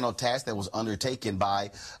monumental task that was undertaken by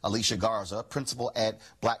Alicia Garza, principal at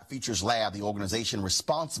Black Futures Lab, the organization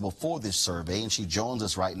responsible for this survey, and she joins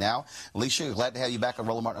us right now. Alicia, glad to have you back on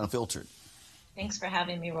Roland Martin Unfiltered. Thanks for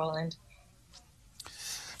having me, Roland.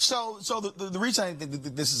 So the reason I think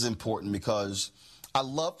that this is important because I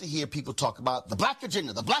love to hear people talk about the black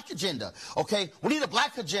agenda, okay? We need a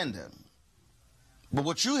black agenda. But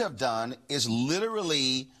what you have done is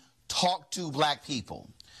literally talk to black people,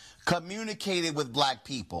 communicated with black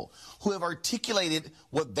people who have articulated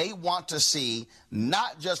what they want to see,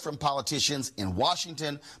 not just from politicians in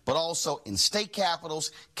Washington, but also in state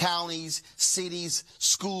capitals, counties, cities,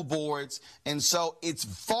 school boards. And so it's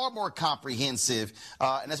far more comprehensive.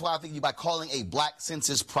 And that's why I think you by calling a Black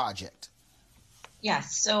Census Project.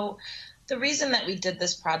 Yes. So the reason that we did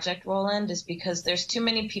this project, Roland, is because there's too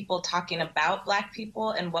many people talking about black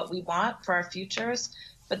people and what we want for our futures,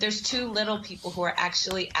 but there's too little people who are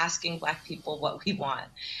actually asking black people what we want.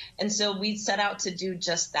 And so we set out to do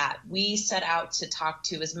just that. We set out to talk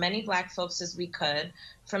to as many black folks as we could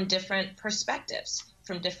from different perspectives,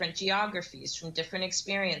 from different geographies, from different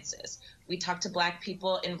experiences. We talked to black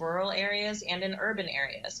people in rural areas and in urban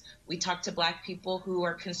areas. We talked to black people who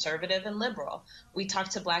are conservative and liberal. We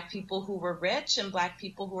talked to black people who were rich and black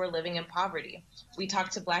people who were living in poverty. We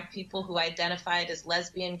talked to black people who identified as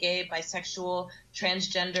lesbian, gay, bisexual,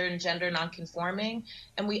 transgender, and gender nonconforming.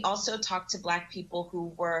 And we also talked to black people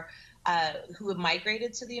who were who had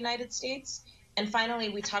migrated to the United States. And finally,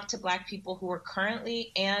 we talked to black people who were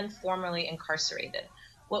currently and formerly incarcerated.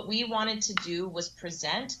 What we wanted to do was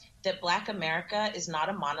present that Black America is not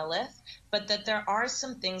a monolith, but that there are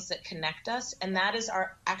some things that connect us, and that is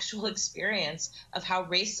our actual experience of how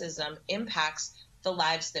racism impacts the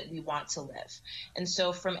lives that we want to live. And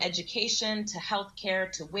so from education to healthcare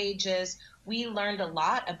to wages, we learned a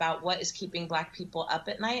lot about what is keeping Black people up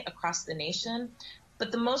at night across the nation.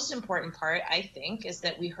 But the most important part, I think, is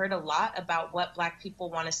that we heard a lot about what Black people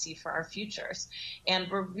want to see for our futures. And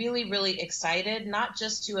we're really, really excited, not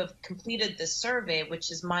just to have completed this survey, which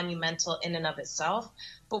is monumental in and of itself,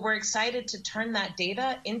 but we're excited to turn that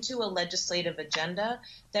data into a legislative agenda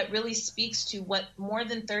that really speaks to what more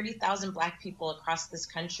than 30,000 Black people across this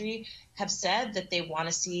country have said that they want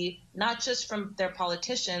to see, not just from their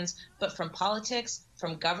politicians, but from politics,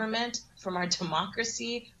 from government, from our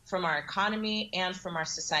democracy, from our economy, and from our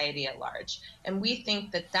society at large. And we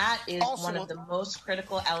think that that is one of the most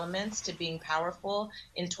critical elements to being powerful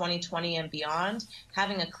in 2020 and beyond,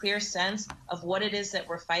 having a clear sense of what it is that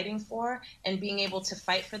we're fighting for and being able to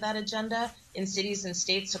fight for that agenda in cities and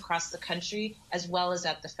states across the country, as well as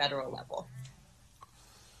at the federal level.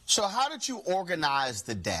 So how did you organize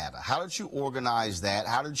the data? How did you organize that?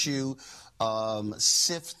 How did you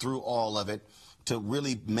sift through all of it to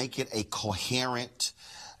really make it a coherent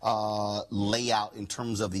layout in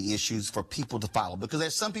terms of the issues for people to follow? Because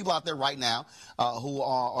there's some people out there right now who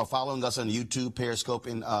are following us on YouTube, Periscope,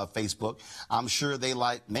 and Facebook. I'm sure they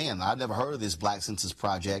like, man, I've never heard of this Black Census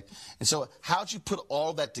Project. And so how'd you put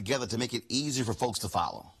all that together to make it easier for folks to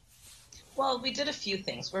follow? Well, we did a few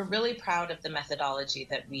things. We're really proud of the methodology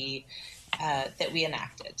that we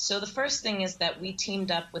enacted. So the first thing is that we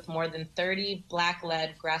teamed up with more than 30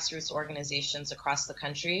 Black-led grassroots organizations across the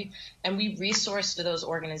country, and we resourced those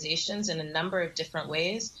organizations in a number of different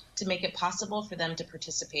ways to make it possible for them to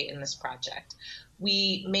participate in this project.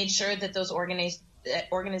 We made sure that those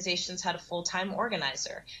organizations had a full-time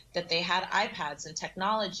organizer, that they had iPads and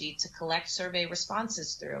technology to collect survey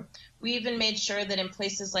responses through. We even made sure that in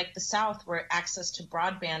places like the South, where access to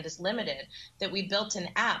broadband is limited, that we built an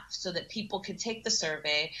app so that people could take the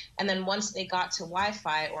survey, and then once they got to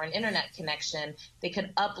Wi-Fi or an internet connection, they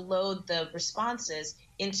could upload the responses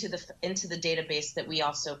into the database that we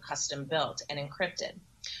also custom built and encrypted.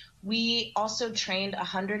 We also trained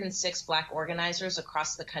 106 Black organizers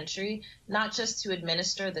across the country, not just to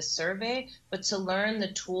administer the survey, but to learn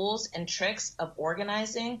the tools and tricks of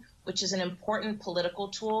organizing, which is an important political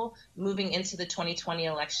tool moving into the 2020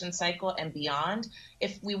 election cycle and beyond.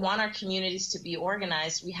 If we want our communities to be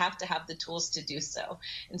organized, we have to have the tools to do so.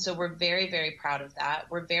 And so we're very, very proud of that.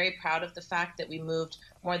 We're very proud of the fact that we moved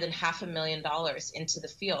more than $500,000 into the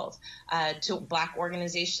field to Black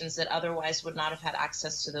organizations that otherwise would not have had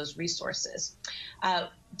access to those resources.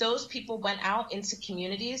 Those people went out into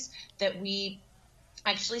communities that we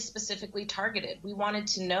actually specifically targeted. We wanted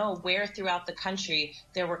to know where throughout the country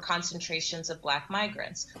there were concentrations of Black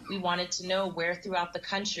migrants. We wanted to know where throughout the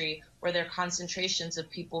country were there concentrations of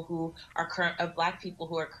people who are Black people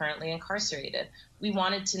who are currently incarcerated. We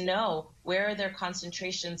wanted to know where are there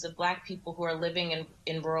concentrations of Black people who are living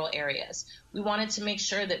in rural areas. We wanted to make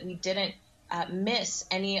sure that we didn't miss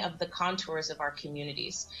any of the contours of our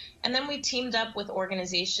communities. And then we teamed up with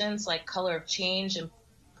organizations like Color of Change and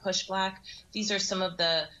Push Black. These are some of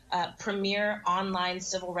the premier online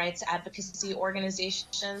civil rights advocacy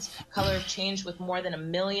organizations. Color of Change, with more than 1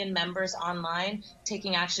 million members online,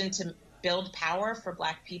 taking action to build power for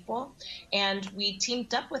Black people. And we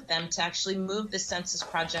teamed up with them to actually move the Census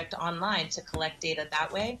Project online to collect data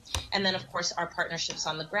that way. And then, of course, our partnerships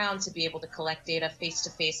on the ground to be able to collect data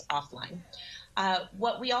face-to-face offline.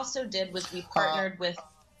 What we also did was we partnered with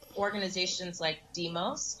organizations like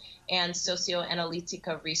Demos and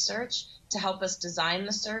Socioanalytica Research to help us design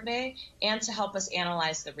the survey and to help us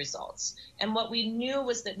analyze the results. And what we knew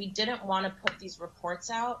was that we didn't want to put these reports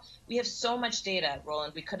out. We have so much data,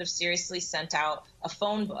 Roland, we could have seriously sent out a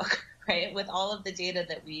phone book, right, with all of the data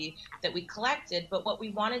that we collected. But what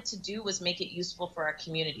we wanted to do was make it useful for our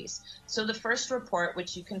communities. So the first report,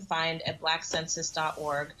 which you can find at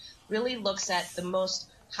blackcensus.org, really looks at the most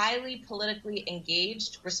highly politically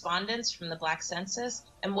engaged respondents from the Black Census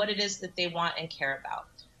and what it is that they want and care about.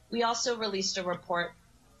 We also released a report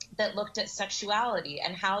that looked at sexuality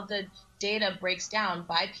and how the data breaks down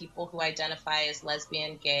by people who identify as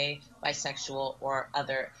lesbian, gay, bisexual, or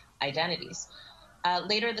other identities.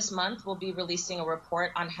 Later this month, we'll be releasing a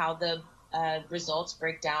report on how the results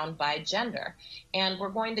break down by gender. And we're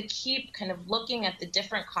going to keep kind of looking at the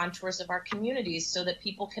different contours of our communities so that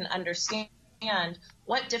people can understand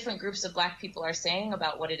what different groups of Black people are saying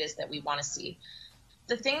about what it is that we want to see.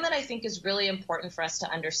 The thing that I think is really important for us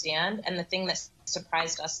to understand, and the thing that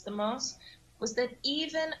surprised us the most, was that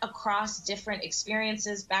even across different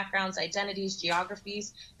experiences, backgrounds, identities,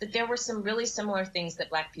 geographies, that there were some really similar things that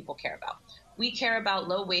Black people care about. We care about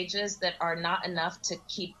low wages that are not enough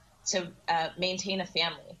to maintain a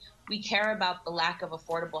family. We care about the lack of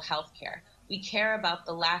affordable health care. We care about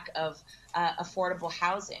the lack of affordable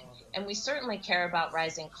housing. And we certainly care about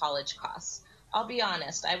rising college costs. I'll be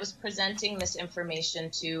honest, I was presenting this information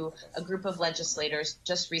to a group of legislators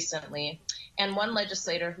just recently, and one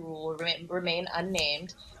legislator who will remain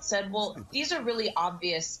unnamed said, well, these are really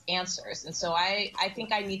obvious answers, and so I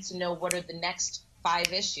think I need to know what are the next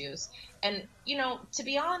 5 issues. And, you know, to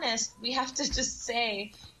be honest, we have to just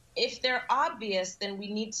say, if they're obvious, then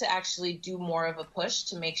we need to actually do more of a push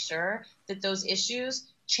to make sure that those issues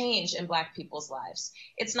change in Black people's lives.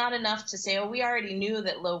 It's not enough to say, oh, we already knew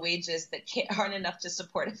that low wages that aren't enough to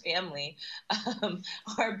support a family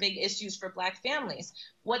are big issues for Black families.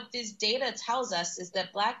 What this data tells us is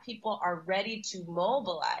that Black people are ready to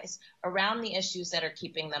mobilize around the issues that are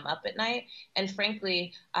keeping them up at night. And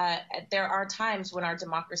frankly, there are times when our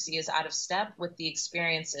democracy is out of step with the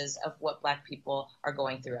experiences of what Black people are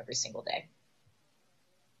going through every single day.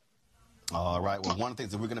 All right. Well, one of the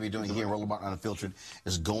things that we're going to be doing here at Roland Martin Unfiltered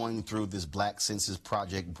is going through this Black Census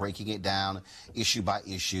Project, breaking it down issue by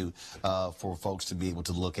issue for folks to be able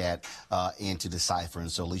to look at and to decipher. And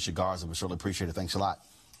so, Alicia Garza, we certainly appreciate it. Thanks a lot.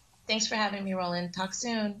 Thanks for having me, Roland. Talk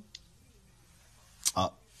soon.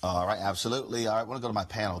 All right, absolutely. All right, I want to go to my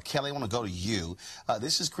panel. Kelly, I want to go to you.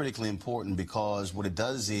 This is critically important because what it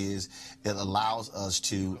does is it allows us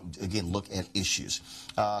to, again, look at issues.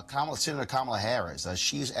 Senator Kamala Harris,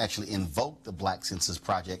 she's actually invoked the Black Census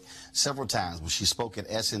Project several times when she spoke at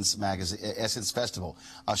Essence Festival.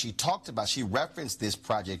 She referenced this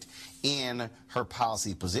project in her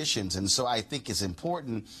policy positions. And so I think it's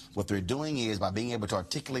important what they're doing is by being able to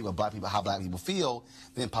articulate what how Black people feel,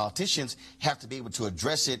 then politicians have to be able to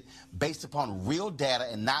address it based upon real data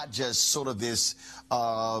and not just sort of this,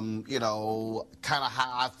 kind of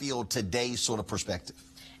how I feel today sort of perspective.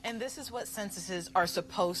 And this is what censuses are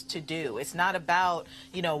supposed to do. It's not about,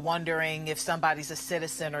 wondering if somebody's a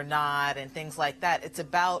citizen or not and things like that. It's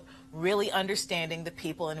about really understanding the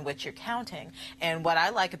people in which you're counting. And what I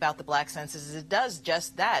like about the Black Census is it does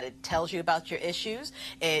just that. It tells you about your issues.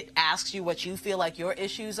 It asks you what you feel like your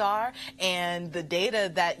issues are. And the data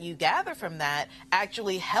that you gather from that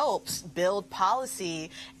actually helps build policy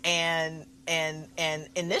and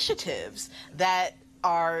initiatives that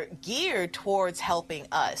are geared towards helping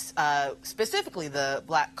us, specifically the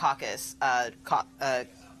Black Caucus.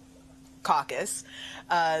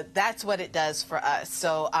 That's what it does for us.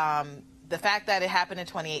 So the fact that it happened in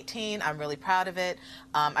 2018, I'm really proud of it.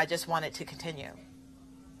 I just want it to continue.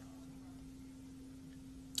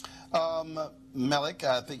 Melik,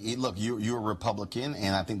 I think, look, you're a Republican,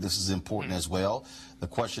 and I think this is important as well. The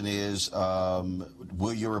question is,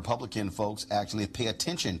 will your Republican folks actually pay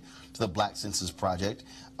attention to the Black Census Project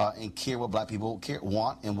and care what Black people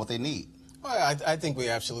want and what they need? Well, I think we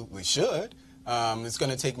absolutely should. It's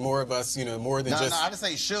going to take more of us, more than just... No, I didn't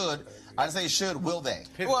say should. I didn't say should. Will they?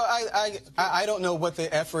 Well, I don't know what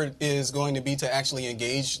the effort is going to be to actually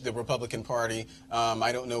engage the Republican Party.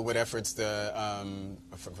 I don't know what efforts I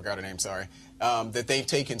forgot her name, sorry, that they've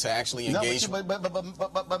taken to actually engage. No,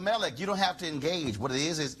 but Melik, you don't have to engage. What it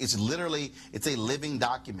is it's literally, it's a living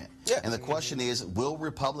document. Yeah. And the question is, will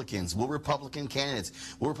Republican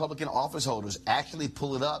candidates, will Republican office holders actually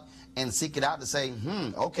pull it up and seek it out to say,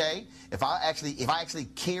 okay, if I actually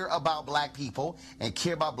care about Black people and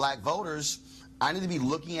care about Black voters, I need to be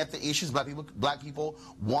looking at the issues Black people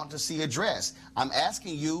want to see addressed. I'm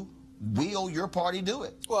asking you, will your party do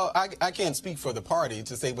it? Well, I can't speak for the party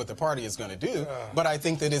to say what the party is going to do, but I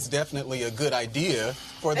think that it's definitely a good idea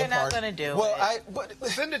for the party. They're not going to do it.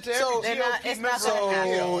 Send it to every GOP member.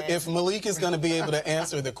 So if Malik is going to be able to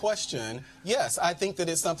answer the question, yes, I think that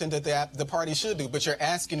it's something that the party should do. But you're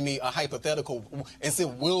asking me a hypothetical and say,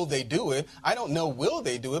 will they do it? I don't know will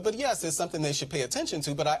they do it, but yes, it's something they should pay attention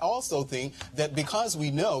to. But I also think that because we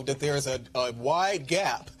know that there's a wide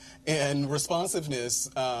gap in responsiveness,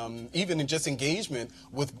 even in just engagement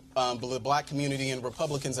with the Black community and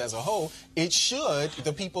Republicans as a whole,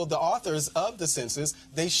 the authors of the census,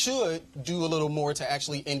 they should do a little more to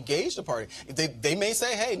actually engage the party. They may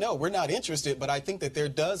say, hey, no, we're not interested, but I think that there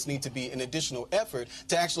does need to be an additional effort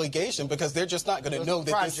to actually engage them because they're just not going to know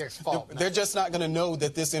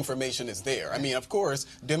that this information is there. I mean, of course,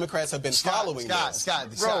 Democrats have been following this.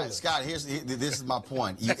 Scott, this is my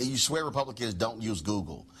point. You swear Republicans don't use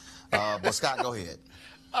Google. But Scott, go ahead.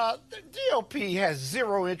 The GOP has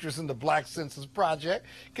zero interest in the Black Census Project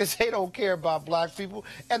because they don't care about Black people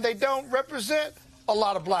and they don't represent a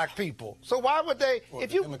lot of Black people. So why would they? Well,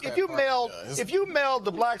 if you mailed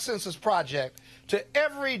the Black Census Project to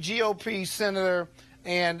every GOP senator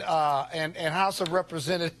and House of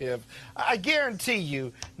Representative, I guarantee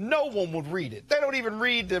you, no one would read it. They don't even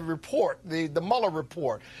read the report, the Mueller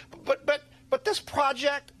report. But this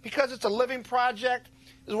project, because it's a living project,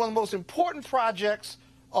 is one of the most important projects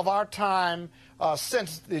of our time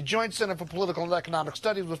since the Joint Center for Political and Economic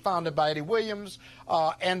Studies was founded by Eddie Williams,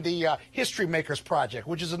 and the History Makers Project,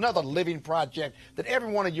 which is another living project that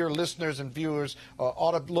every one of your listeners and viewers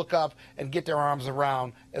ought to look up and get their arms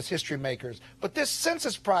around as history makers. But this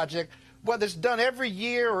census project, whether it's done every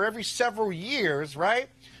year or every several years, right,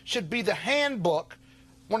 should be the handbook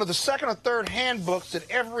one of the second or third handbooks that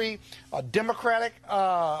every Democratic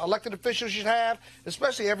elected official should have,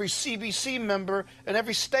 especially every CBC member and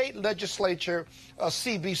every state legislature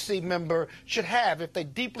CBC member should have if they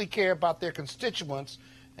deeply care about their constituents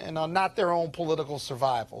and not their own political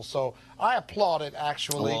survival. So I applaud it,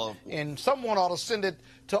 actually, and someone ought to send it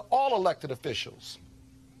to all elected officials.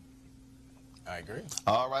 I agree.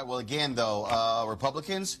 All right. Well, again, though,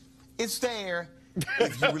 Republicans, it's there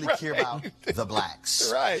if you really care about the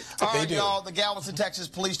blacks. Right. All right, y'all. The Galveston, Texas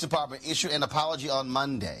Police Department issued an apology on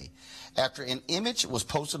Monday after an image was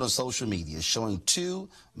posted on social media showing two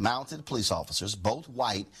mounted police officers, both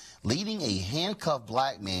white, leading a handcuffed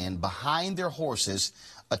black man behind their horses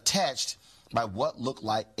attached by what looked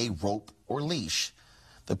like a rope or leash.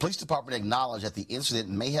 The police department acknowledged that the incident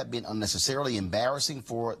may have been unnecessarily embarrassing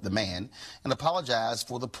for the man and apologized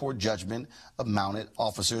for the poor judgment of mounted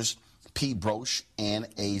officers P. Broche and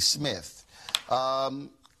A. Smith.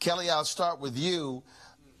 Kelly, I'll start with you.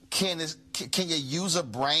 Can you use a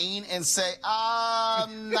brain and say,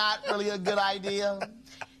 not really a good idea?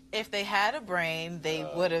 If they had a brain, they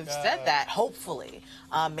would have said that, hopefully.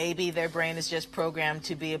 Maybe their brain is just programmed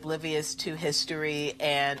to be oblivious to history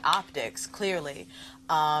and optics, clearly.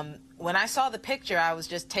 When I saw the picture, I was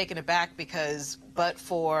just taken aback because, but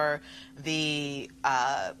for the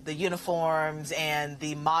uniforms and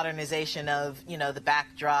the modernization of, the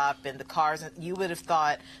backdrop and the cars, you would have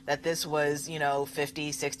thought that this was,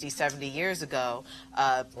 50, 60, 70 years ago.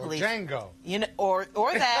 Police, or Django. Or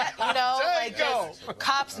that, like just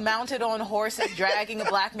cops mounted on horses dragging a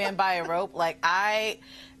black man by a rope. Like, I'm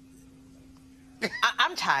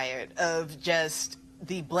tired of just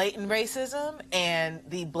the blatant racism and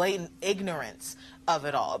the blatant ignorance of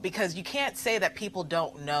it all, because you can't say that people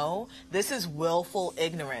don't know. This is willful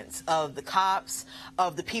ignorance of the cops,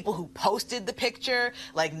 of the people who posted the picture.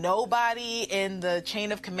 Like, nobody in the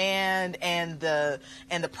chain of command and the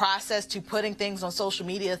process to putting things on social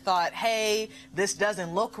media thought, hey, this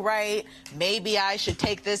doesn't look right, maybe I should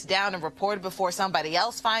take this down and report it before somebody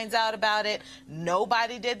else finds out about it.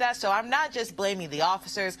 Nobody did that. So I'm not just blaming the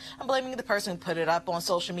officers, I'm blaming the person who put it up on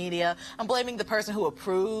social media. I'm blaming the person who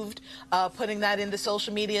approved putting that in the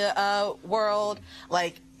social media world.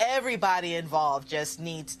 Like, everybody involved just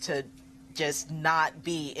needs to just not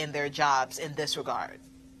be in their jobs in this regard.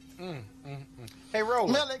 Hey,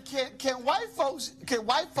 Roland. Millie, can white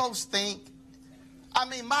folks think? I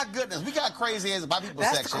mean, my goodness, we got crazy as my people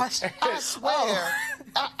section. I swear,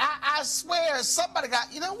 I swear, somebody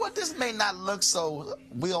got. You know what? This may not look so.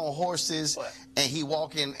 We on horses, and he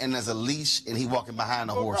walking, and there's a leash, and he walking behind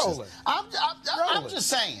the horses. Roland. I'm just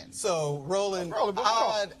saying. So, Roland, hold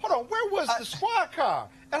on. Where was the squad car?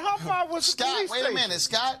 And how far was the Scott? police Wait a minute,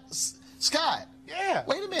 Scott. Yeah.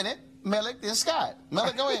 Wait a minute, Melick, then Scott.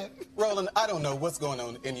 Melick, go ahead. Roland, I don't know what's going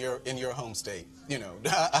on in your home state.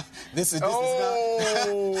 This is not.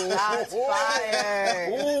 Shots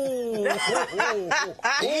fired.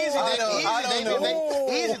 Easy.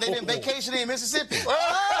 They've been vacationing in Mississippi.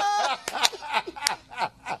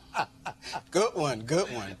 Good one.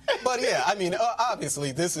 But yeah, I mean,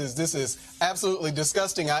 obviously, this is absolutely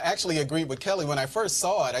disgusting. I actually agreed with Kelly when I first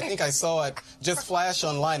saw it. I think I saw it just flash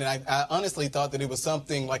online, and I honestly thought that it was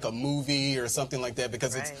something like a movie or something like that,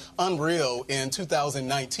 because it's unreal in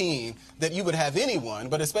 2019 that you would have anyone,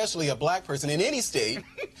 but especially a black person in any state,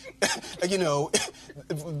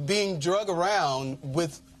 being drug around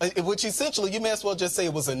with, which essentially you may as well just say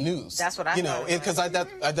it was a noose. That's what I thought. Because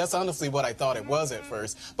that's honestly what I thought it was at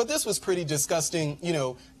first. But this was pretty disgusting.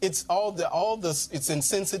 It's it's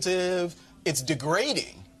insensitive. It's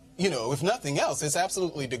degrading. If nothing else, it's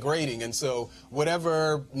absolutely degrading. And so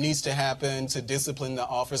whatever needs to happen to discipline the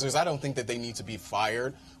officers, I don't think that they need to be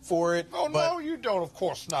fired for it. Oh, no, you don't, of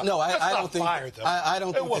course not. No, I don't think. Fire them. I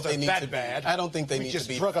don't think that they need to. Bad. I don't think they need to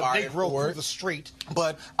be fired for it. We just drug a Negro through the street.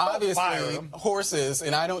 But obviously, horses,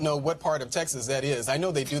 and I don't know what part of Texas that is. I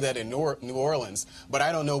know they do that in New Orleans, but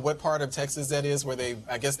I don't know what part of Texas that is where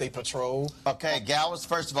I guess they patrol. Okay, Galveston.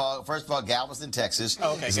 First of all, Galveston, Texas.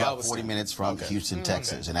 Okay, is about 40 minutes from Houston,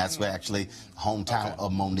 Texas, and that's where actually hometown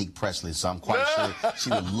of Monique Presley. So I'm quite sure she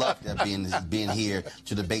would love to being here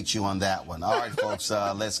to debate you on that one. All right, folks.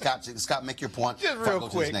 Let's Scott, make your point. Just real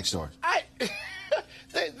quick. To this next story.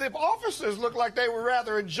 The officers looked like they were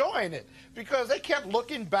rather enjoying it because they kept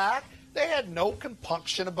looking back. They had no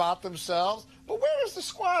compunction about themselves. But where was the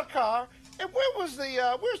squad car? And where's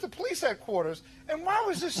the police headquarters? And why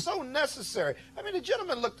was this so necessary? I mean, the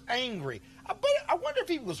gentleman looked angry. But I wonder if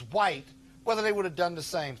he was white, whether they would have done the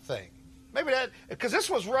same thing. Maybe because this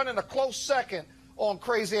was running a close second on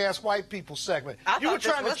Crazy Ass White People segment. I thought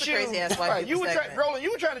this was the Crazy Ass White People segment. Roland,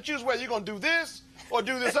 you were trying to choose whether you're going to do this or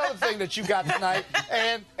do this other thing that you got tonight.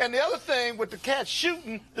 And the other thing with the Cats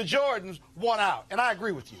shooting the Jordans won out. And I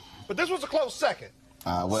agree with you. But this was a close second.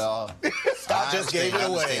 Well, Scott just gave it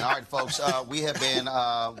away. All right, folks. We have been,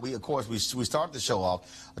 we started the show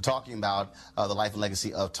off talking about the life and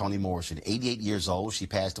legacy of Toni Morrison. 88 years old. She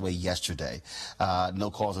passed away yesterday. No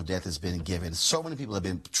cause of death has been given. So many people have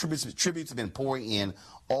been, tributes have been pouring in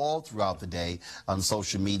all throughout the day on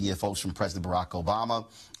social media. Folks from President Barack Obama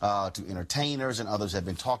to entertainers and others have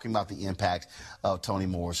been talking about the impact of Toni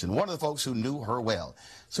Morrison. One of the folks who knew her well,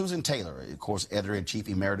 Susan Taylor, of course, editor-in-chief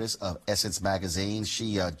emeritus of Essence Magazine.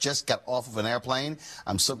 She just got off of an airplane.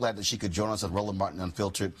 I'm so glad that she could join us at Roland Martin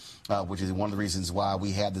Unfiltered, which is one of the reasons why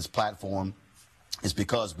we have this platform, is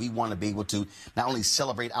because we want to be able to not only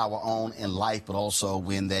celebrate our own in life, but also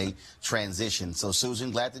when they transition. So,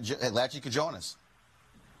 Susan, glad you could join us.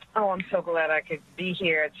 Oh, I'm so glad I could be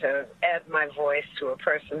here to add my voice to a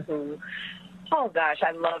person who, oh gosh,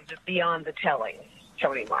 I loved beyond the telling,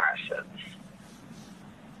 Toni Morrison.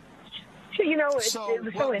 So, you know, it was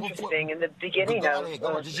so interesting in the beginning of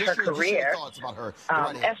her career.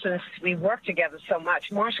 Essence, we worked together so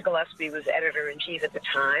much. Marsha Gillespie was editor-in-chief at the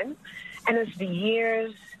time. And as the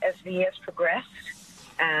years progressed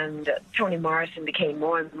and Toni Morrison became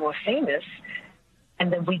more and more famous,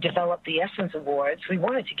 and then we developed the Essence Awards, we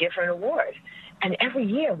wanted to give her an award. And every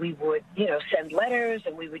year we would, send letters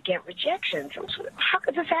and we would get rejections. How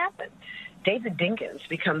could this happen? David Dinkins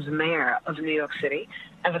becomes mayor of New York City,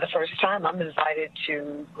 and for the first time I'm invited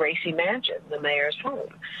to Gracie Mansion, the mayor's home.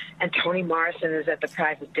 And Toni Morrison is at the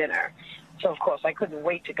private dinner. So, of course, I couldn't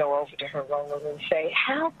wait to go over to her, Roland, and say,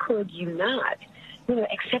 how could you not,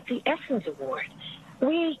 accept the Essence Award?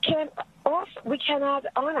 We cannot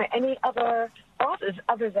honor any other authors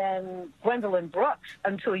other than Gwendolyn Brooks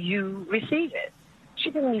until you receive it. She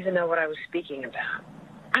didn't even know what I was speaking about.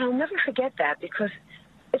 And I'll never forget that, because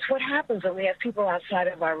it's what happens when we have people outside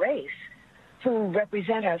of our race who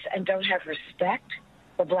represent us and don't have respect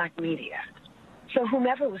for black media. So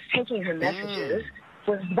whomever was taking her messages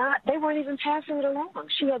they weren't even passing it along.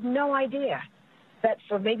 She had no idea that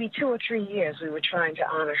for maybe 2 or 3 years we were trying to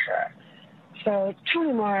honor her. So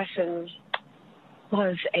Toni Morrison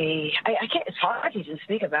was it's hard to even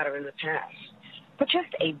speak about her in the past, but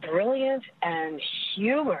just a brilliant and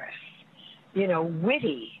humorous,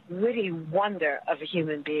 witty wonder of a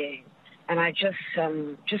human being. And I just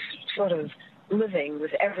sort of living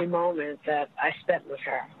with every moment that I spent with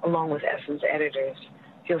her, along with Essence editors,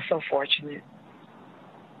 feel so fortunate.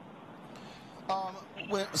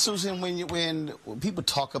 Susan, when people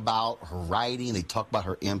talk about her writing, they talk about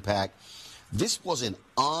her impact, this was an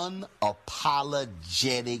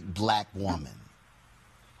unapologetic black woman.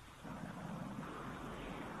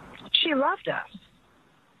 She loved us.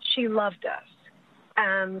 She loved us.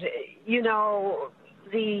 And,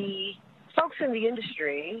 the folks in the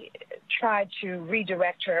industry tried to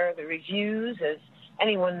redirect her, the reviews, as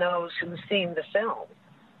anyone knows who's seen the film.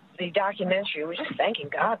 The documentary, we're just thanking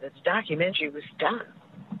God that the documentary was done.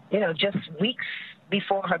 Just weeks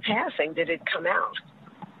before her passing did it come out.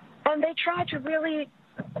 And they tried to really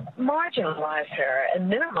marginalize her and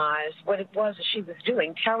minimize what it was that she was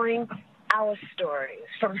doing, telling our stories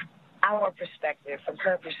from our perspective, from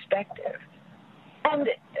her perspective. And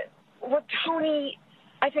what Toni,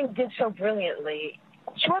 I think, did so brilliantly,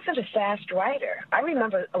 she wasn't a fast writer. I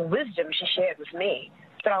remember a wisdom she shared with me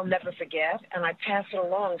that I'll never forget, and I pass it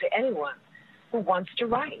along to anyone who wants to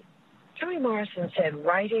write. Toni Morrison said,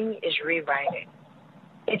 writing is rewriting.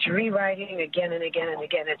 It's rewriting again and again and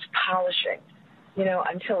again. It's polishing,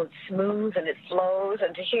 until it's smooth and it flows.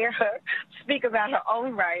 And to hear her speak about her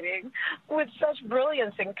own writing with such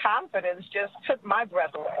brilliance and confidence just took my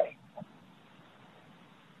breath away.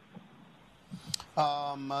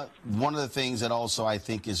 One of the things that also I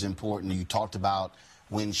think is important, you talked about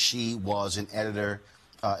when she was an editor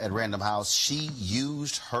at Random House, she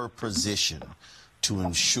used her position to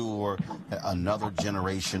ensure that another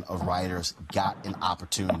generation of writers got an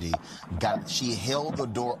opportunity. She held the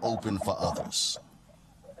door open for others.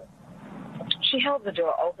 She held the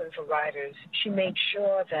door open for writers. She made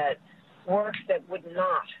sure that works that would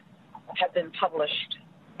not have been published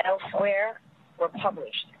elsewhere were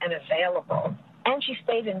published and available. And she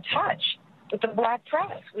stayed in touch with the black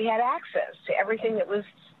press. We had access to everything that was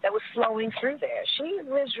flowing through there. She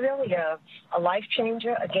was really a life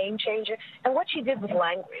changer, a game changer. And what she did with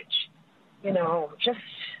language, just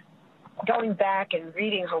going back and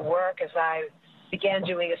reading her work as I began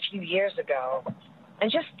doing a few years ago,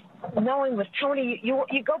 and just knowing with Toni, you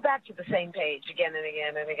go back to the same page again and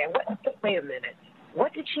again and again. Wait a minute.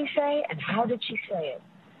 What did she say and how did she say it?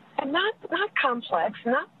 And not complex,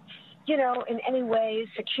 not you know, in any way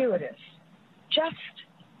circuitous. Just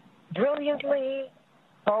brilliantly,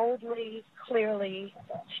 boldly, clearly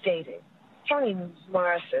stated. Toni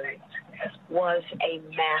Morrison was a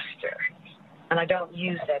master. And I don't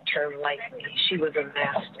use that term lightly. She was a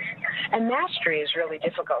master. And mastery is really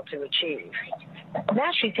difficult to achieve.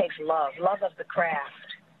 Mastery takes love of the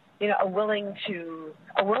craft, you know, a willingness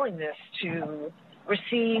to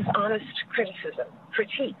receive honest criticism,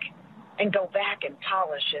 critique, and go back and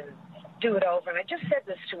polish and do it over. And I just said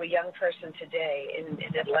this to a young person today in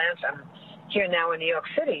Atlanta. I'm here now in New York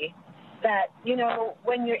City, that, you know,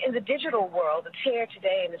 when you're in the digital world, it's here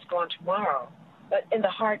today and it's gone tomorrow. But in the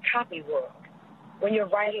hard copy world, when you're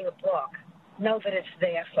writing a book, know that it's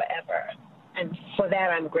there forever. And for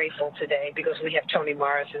that, I'm grateful today because we have Toni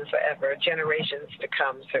Morrison forever. Generations to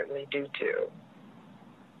come certainly do too.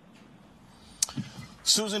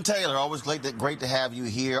 Susan Taylor, always great to have you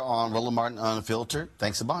here on Roland Martin Unfiltered.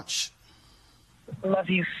 Thanks a bunch. Love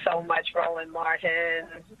you so much, Roland Martin.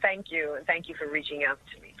 Thank you, and thank you for reaching out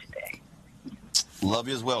to me today. Love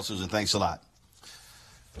you as well, Susan. Thanks a lot.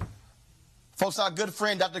 Folks, our good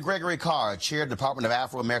friend Dr. Gregory Carr, chair of the Department of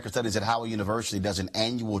Afro-American Studies at Howard University, does an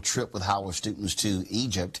annual trip with Howard students to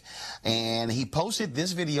Egypt. And he posted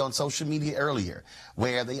this video on social media earlier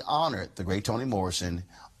where they honored the great Toni Morrison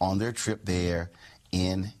on their trip there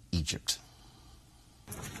in Egypt.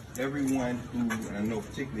 Everyone who, and I know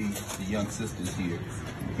particularly the young sisters here,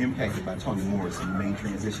 impacted by Toni Morrison made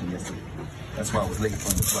transition yesterday. That's why I was late on the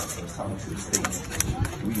bus. I was talking to the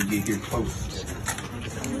state. We can get here close.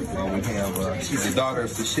 We have, she's the daughter of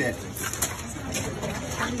Sachet.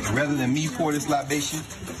 Rather than me pour this libation,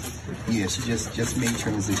 yeah, she just made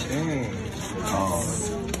transition.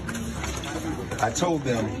 I told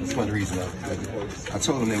them, that's one of the reasons I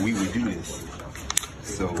told them that we would do this.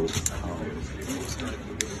 So,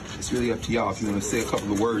 it's really up to y'all if you want to say a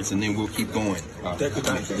couple of words and then we'll keep going.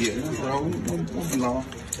 Yeah, won't be long.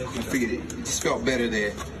 I figured it just felt better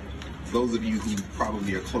that those of you who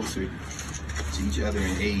probably are closer to each other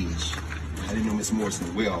in age. I didn't know Miss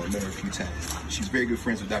Morrison well. I met her a few times. She's very good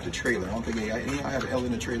friends with Dr. Traylor. I don't think I have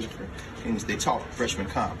Ellen and Traylor for things. They taught freshman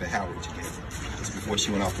comp at Howard together. Just before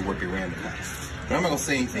she went off to work at Random House. But I'm not gonna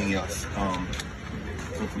say anything else.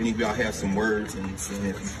 If any of y'all have some words and seeing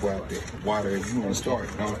if you go out there, water, if you want to start.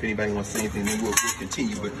 I don't know if anybody wants to say anything, then we'll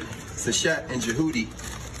continue. But Sachet and Jehudi,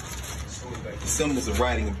 the symbols of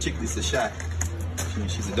writing, particularly Sachet.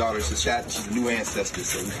 She's the daughter of Sachet, and she's a new ancestor,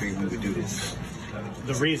 so we figured we would do this.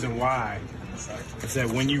 The reason why is that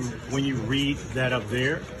when you read that up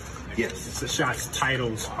there, yes, Sachet's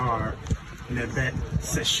titles are Nebet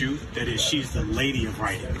Seshu, that is, she's the lady of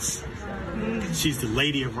writings. She's the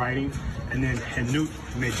lady of writing, and then Henut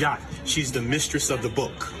Mejat, she's the mistress of the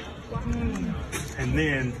book. And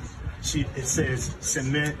then it says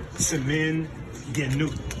Semen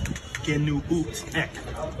Genut. Genu'ut Ek.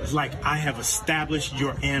 It's like I have established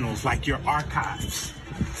your annals, like your archives.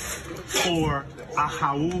 For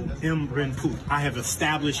Ahau Imrenput, I have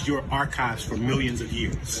established your archives for millions of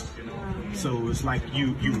years. So it's like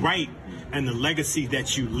you write, and the legacy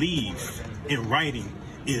that you leave in writing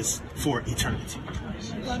is for eternity.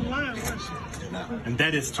 And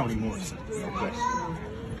that is Toni Morrison.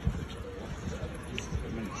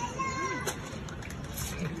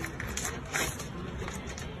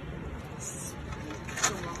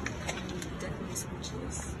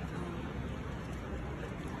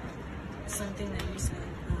 Something that you said,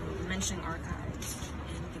 mentioning archives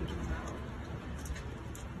and thinking about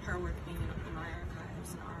her work being in my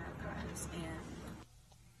archives and our archives.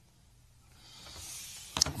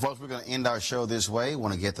 And folks, we're going to end our show this way.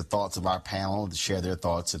 Want to get the thoughts of our panel to share their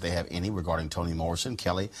thoughts if they have any regarding Toni Morrison.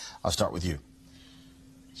 Kelly, I'll start with you.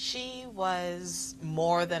 She was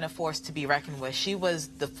more than a force to be reckoned with. She was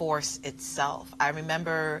the force itself. I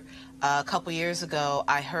remember a couple years ago,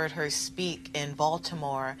 I heard her speak in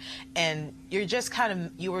Baltimore, and you were just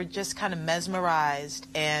kind of mesmerized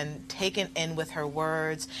and taken in with her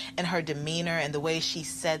words and her demeanor and the way she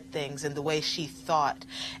said things and the way she thought.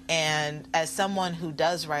 And as someone who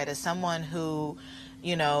does write, as someone who,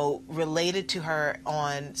 you know, related to her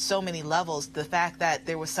on so many levels, the fact that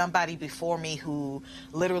there was somebody before me who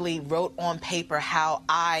literally wrote on paper how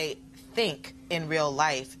I think in real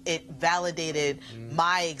life, it validated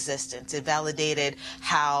my existence. It validated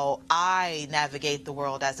how I navigate the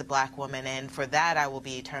world as a Black woman, and for that I will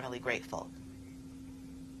be eternally grateful.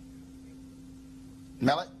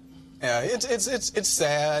 Malik? Yeah, it's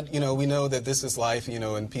sad. You know, we know that this is life, you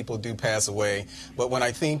know, and people do pass away. But when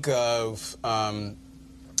I think of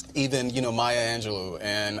even, you know, Maya Angelou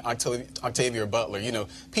and Octavia Butler, you know,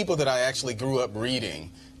 people that I actually grew up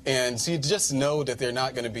reading, And so you just know that they're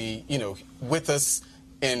not going to be, you know, with us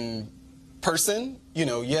in person, you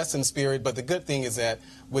know, yes, in spirit. But the good thing is that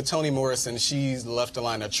with Toni Morrison, she's left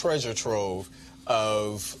behind a treasure trove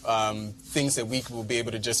of things that we will be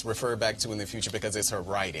able to just refer back to in the future because it's her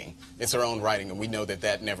writing. It's her own writing, and we know that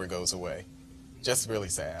that never goes away. Just really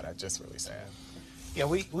sad. Just really sad. Yeah,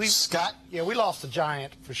 we Scott. Yeah, we lost a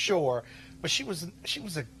giant for sure. But she was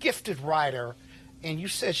a gifted writer, and you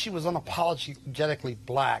said she was unapologetically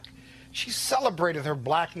black. She celebrated her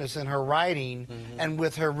blackness in her writing and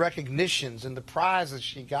with her recognitions and the prizes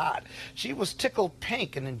she got. She was tickled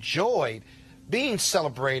pink and enjoyed being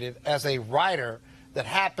celebrated as a writer that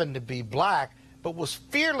happened to be black, but was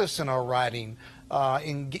fearless in her writing.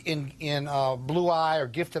 In Blue Eye or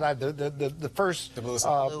Gifted Eye, the first, the bluest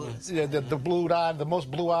the blue eye, the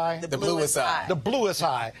most blue eye, the bluest eye, the bluest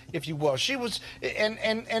eye, if you will. She was,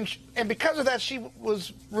 and because of that, she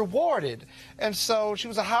was rewarded, and so she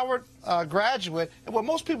was a Howard graduate. And what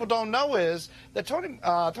most people don't know is that Toni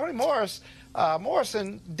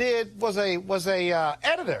Morrison was a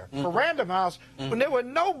editor for Random House when there were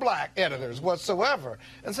no black editors whatsoever,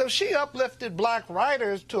 and so she uplifted black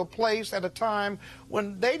writers to a place at a time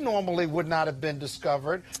when they normally would not have been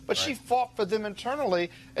discovered. But she fought for them internally,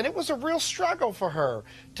 and it was a real struggle for her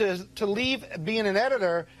to leave being an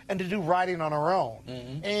editor and to do writing on her own.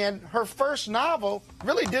 And her first novel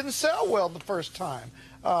really didn't sell well the first time.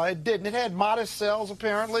 It didn't. It had modest sales,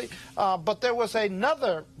 apparently, but there was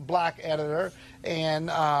another black editor and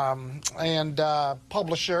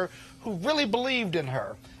publisher who really believed in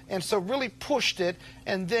her, and so really pushed it.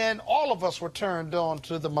 And then all of us were turned on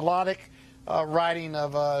to the melodic writing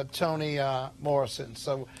of Toni Morrison.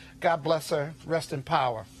 So God bless her. Rest in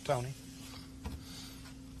power, Toni.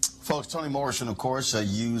 Folks, Toni Morrison, of course,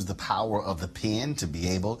 used the power of the pen to be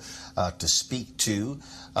able to speak to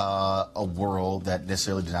a world that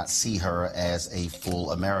necessarily did not see her as a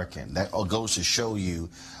full American. That goes to show you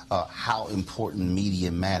how important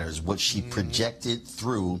media matters. What she projected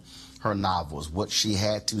through her novels, what she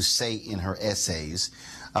had to say in her essays,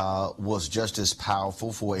 was just as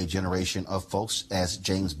powerful for a generation of folks as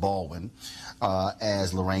James Baldwin,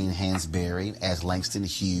 as Lorraine Hansberry, as Langston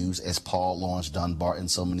Hughes, as Paul Laurence Dunbar, and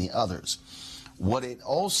so many others. What it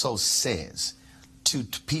also says to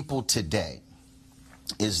people today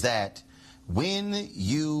is that when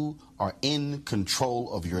you are in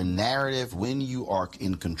control of your narrative, when you are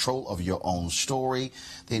in control of your own story,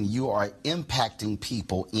 then you are impacting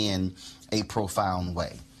people in a profound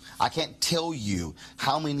way. I can't tell you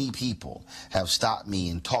how many people have stopped me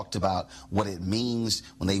and talked about what it means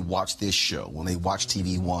when they watch this show, when they watch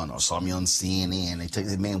TV One or saw me on CNN. They tell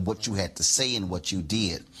me, man, what you had to say and what you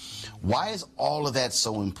did. Why is all of that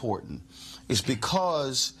so important? It's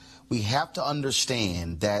because we have to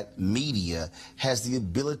understand that media has the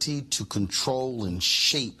ability to control and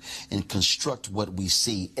shape and construct what we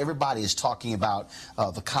see. Everybody is talking about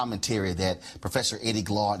the commentary that Professor Eddie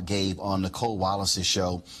Glaude gave on Nicole Wallace's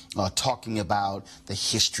show, talking about the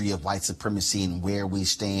history of white supremacy and where we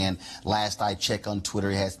stand. Last I checked on Twitter,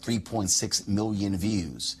 it has 3.6 million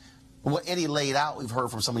views. What Eddie laid out, we've heard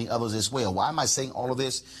from so many others as well. Why am I saying all of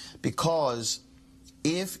this? Because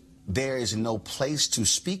if there is no place to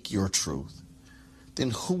speak your truth,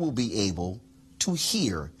 then who will be able to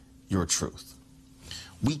hear your truth?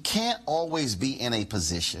 We can't always be in a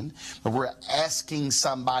position where we're asking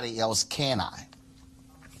somebody else, can I?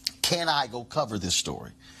 Can I go cover this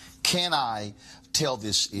story? Can I tell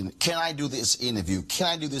this? Can I do this interview? Can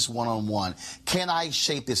I do this one-on-one? Can I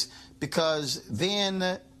shape this? Because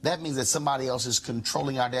then that means that somebody else is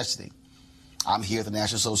controlling our destiny. I'm here at the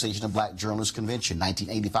National Association of Black Journalists Convention.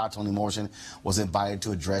 1985, Toni Morrison was invited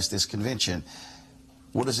to address this convention.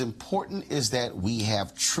 What is important is that we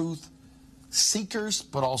have truth seekers,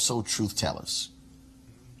 but also truth tellers.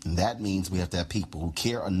 And that means we have to have people who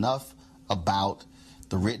care enough about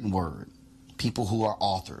the written word, people who are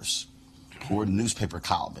authors, who are newspaper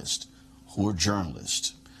columnists, who are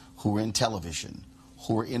journalists, who are in television,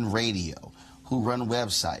 who are in radio, who run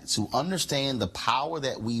websites, who understand the power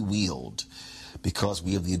that we wield because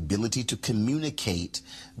we have the ability to communicate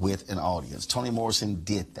with an audience. Toni Morrison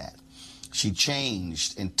did that. She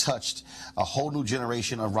changed and touched a whole new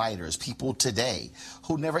generation of writers, people today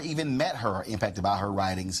who never even met her or impacted by her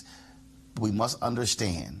writings. We must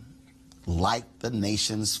understand, like the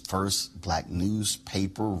nation's first black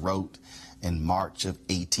newspaper wrote in March of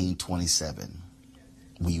 1827,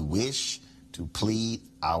 we wish to plead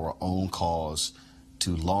our own cause.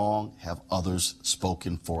 Too long have others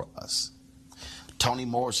spoken for us. Toni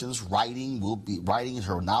Morrison's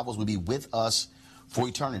her novels will be with us for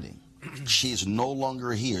eternity. She is no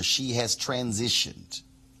longer here. She has transitioned.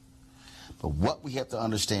 But what we have to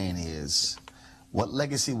understand is, what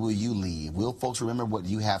legacy will you leave? Will folks remember what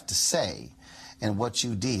you have to say and what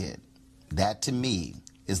you did? That, to me,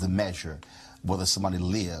 is the measure of whether somebody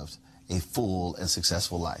lived a full and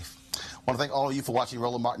successful life. I want to thank all of you for watching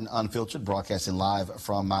Roland Martin Unfiltered, broadcasting live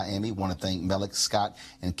from Miami. I want to thank Melik, Scott,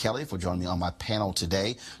 and Kelly for joining me on my panel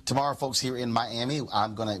today. Tomorrow, folks, here in Miami,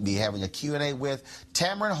 I'm going to be having a Q&A with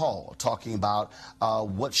Tamron Hall, talking about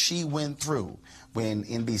what she went through when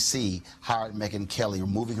NBC hired Megyn Kelly,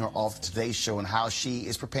 removing her off the Today Show, and how she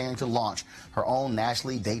is preparing to launch her own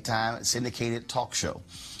nationally daytime syndicated talk show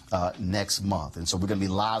next month. And so we're going to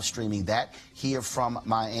be live streaming that here from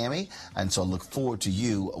Miami. And so I look forward to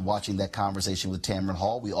you watching that conversation with Tamron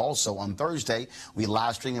Hall. We also, on Thursday, we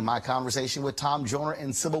live streaming my conversation with Tom Joyner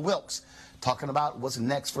and Sybil Wilkes, talking about what's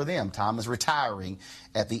next for them. Tom is retiring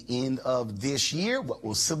at the end of this year. What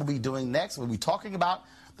will Sybil be doing next? We'll be talking about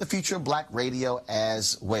the future of black radio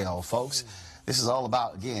as well, folks. This is all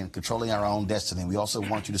about, again, controlling our own destiny. We also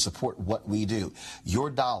want you to support what we do. Your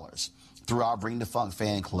dollars through our Bring the Funk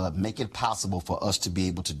fan club make it possible for us to be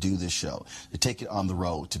able to do this show, to take it on the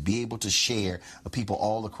road, to be able to share with people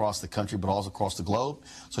all across the country, but also across the globe.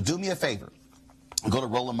 So do me a favor. Go to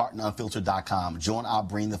RolandMartinUnfiltered.com. Join our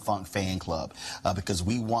Bring the Funk fan club because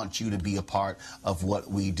we want you to be a part of what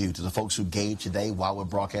we do. To the folks who gave today while we're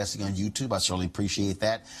broadcasting on YouTube, I certainly appreciate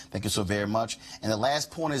that. Thank you so very much. And the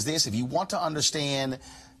last point is this. If you want to understand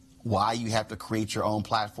why you have to create your own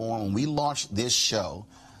platform, when we launched this show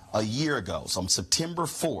a year ago, so on September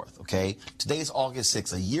 4th, okay? Today is August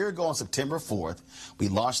 6th. A year ago on September 4th, we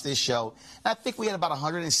launched this show. And I think we had about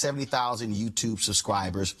 170,000 YouTube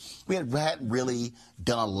subscribers. We hadn't really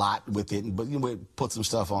done a lot with it, but we put some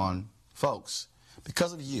stuff on. Folks,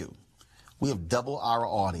 because of you, we have doubled our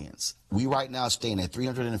audience. We right now stand at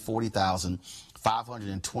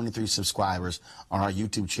 340,523 subscribers on our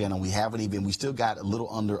YouTube channel. We still got a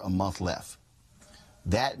little under a month left.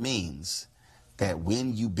 That means that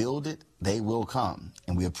when you build it, they will come.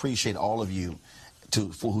 And we appreciate all of you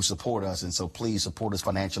who support us. And so please support us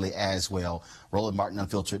financially as well.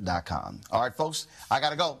 RolandMartinUnfiltered.com. All right, folks, I got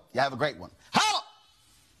to go. You have a great one. Holla!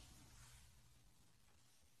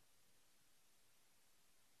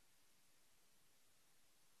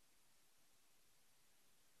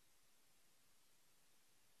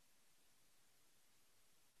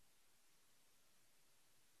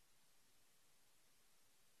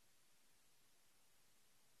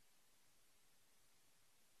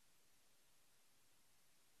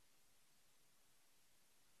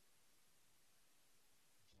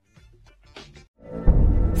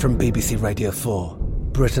 From BBC Radio 4,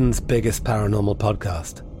 Britain's biggest paranormal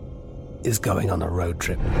podcast is going on a road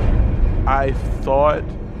trip. I thought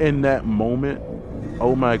in that moment,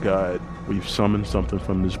 oh my God, we've summoned something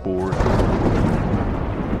from this board.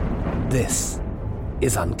 This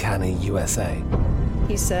is Uncanny USA.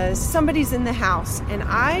 He says, somebody's in the house, and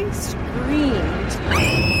I screamed.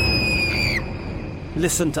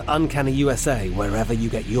 Listen to Uncanny USA wherever you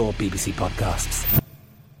get your BBC podcasts,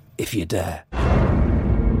 if you dare.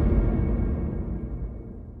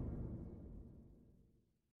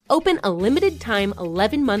 Open a limited-time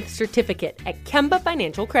 11-month certificate at Kemba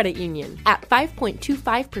Financial Credit Union. At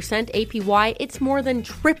 5.25% APY, it's more than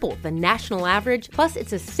triple the national average, plus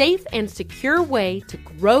it's a safe and secure way to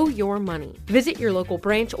grow your money. Visit your local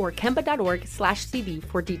branch or kemba.org/cb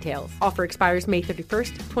for details. Offer expires May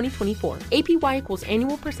 31st, 2024. APY equals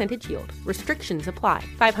annual percentage yield. Restrictions apply.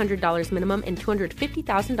 $500 minimum and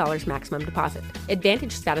 $250,000 maximum deposit.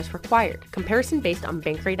 Advantage status required. Comparison based on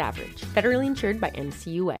bank rate average. Federally insured by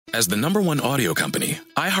NCUA. As the #1 audio company,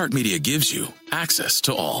 iHeartMedia gives you access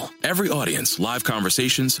to all. Every audience, live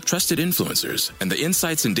conversations, trusted influencers, and the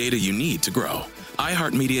insights and data you need to grow.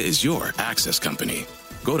 iHeartMedia is your access company.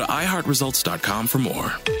 Go to iHeartResults.com for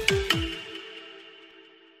more.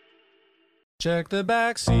 Check the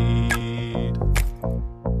back seat.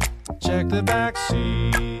 Check the back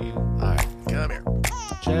seat. All right, come here.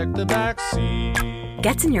 Check the back seat.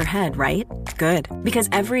 Gets in your head, right? Good. Because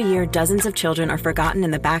every year, dozens of children are forgotten in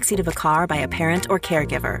the backseat of a car by a parent or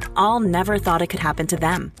caregiver. All never thought it could happen to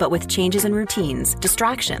them. But with changes in routines,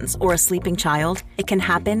 distractions, or a sleeping child, it can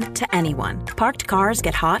happen to anyone. Parked cars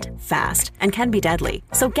get hot, fast, and can be deadly.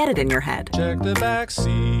 So get it in your head. Check the back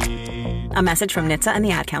seat. A message from NHTSA and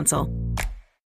the Ad Council.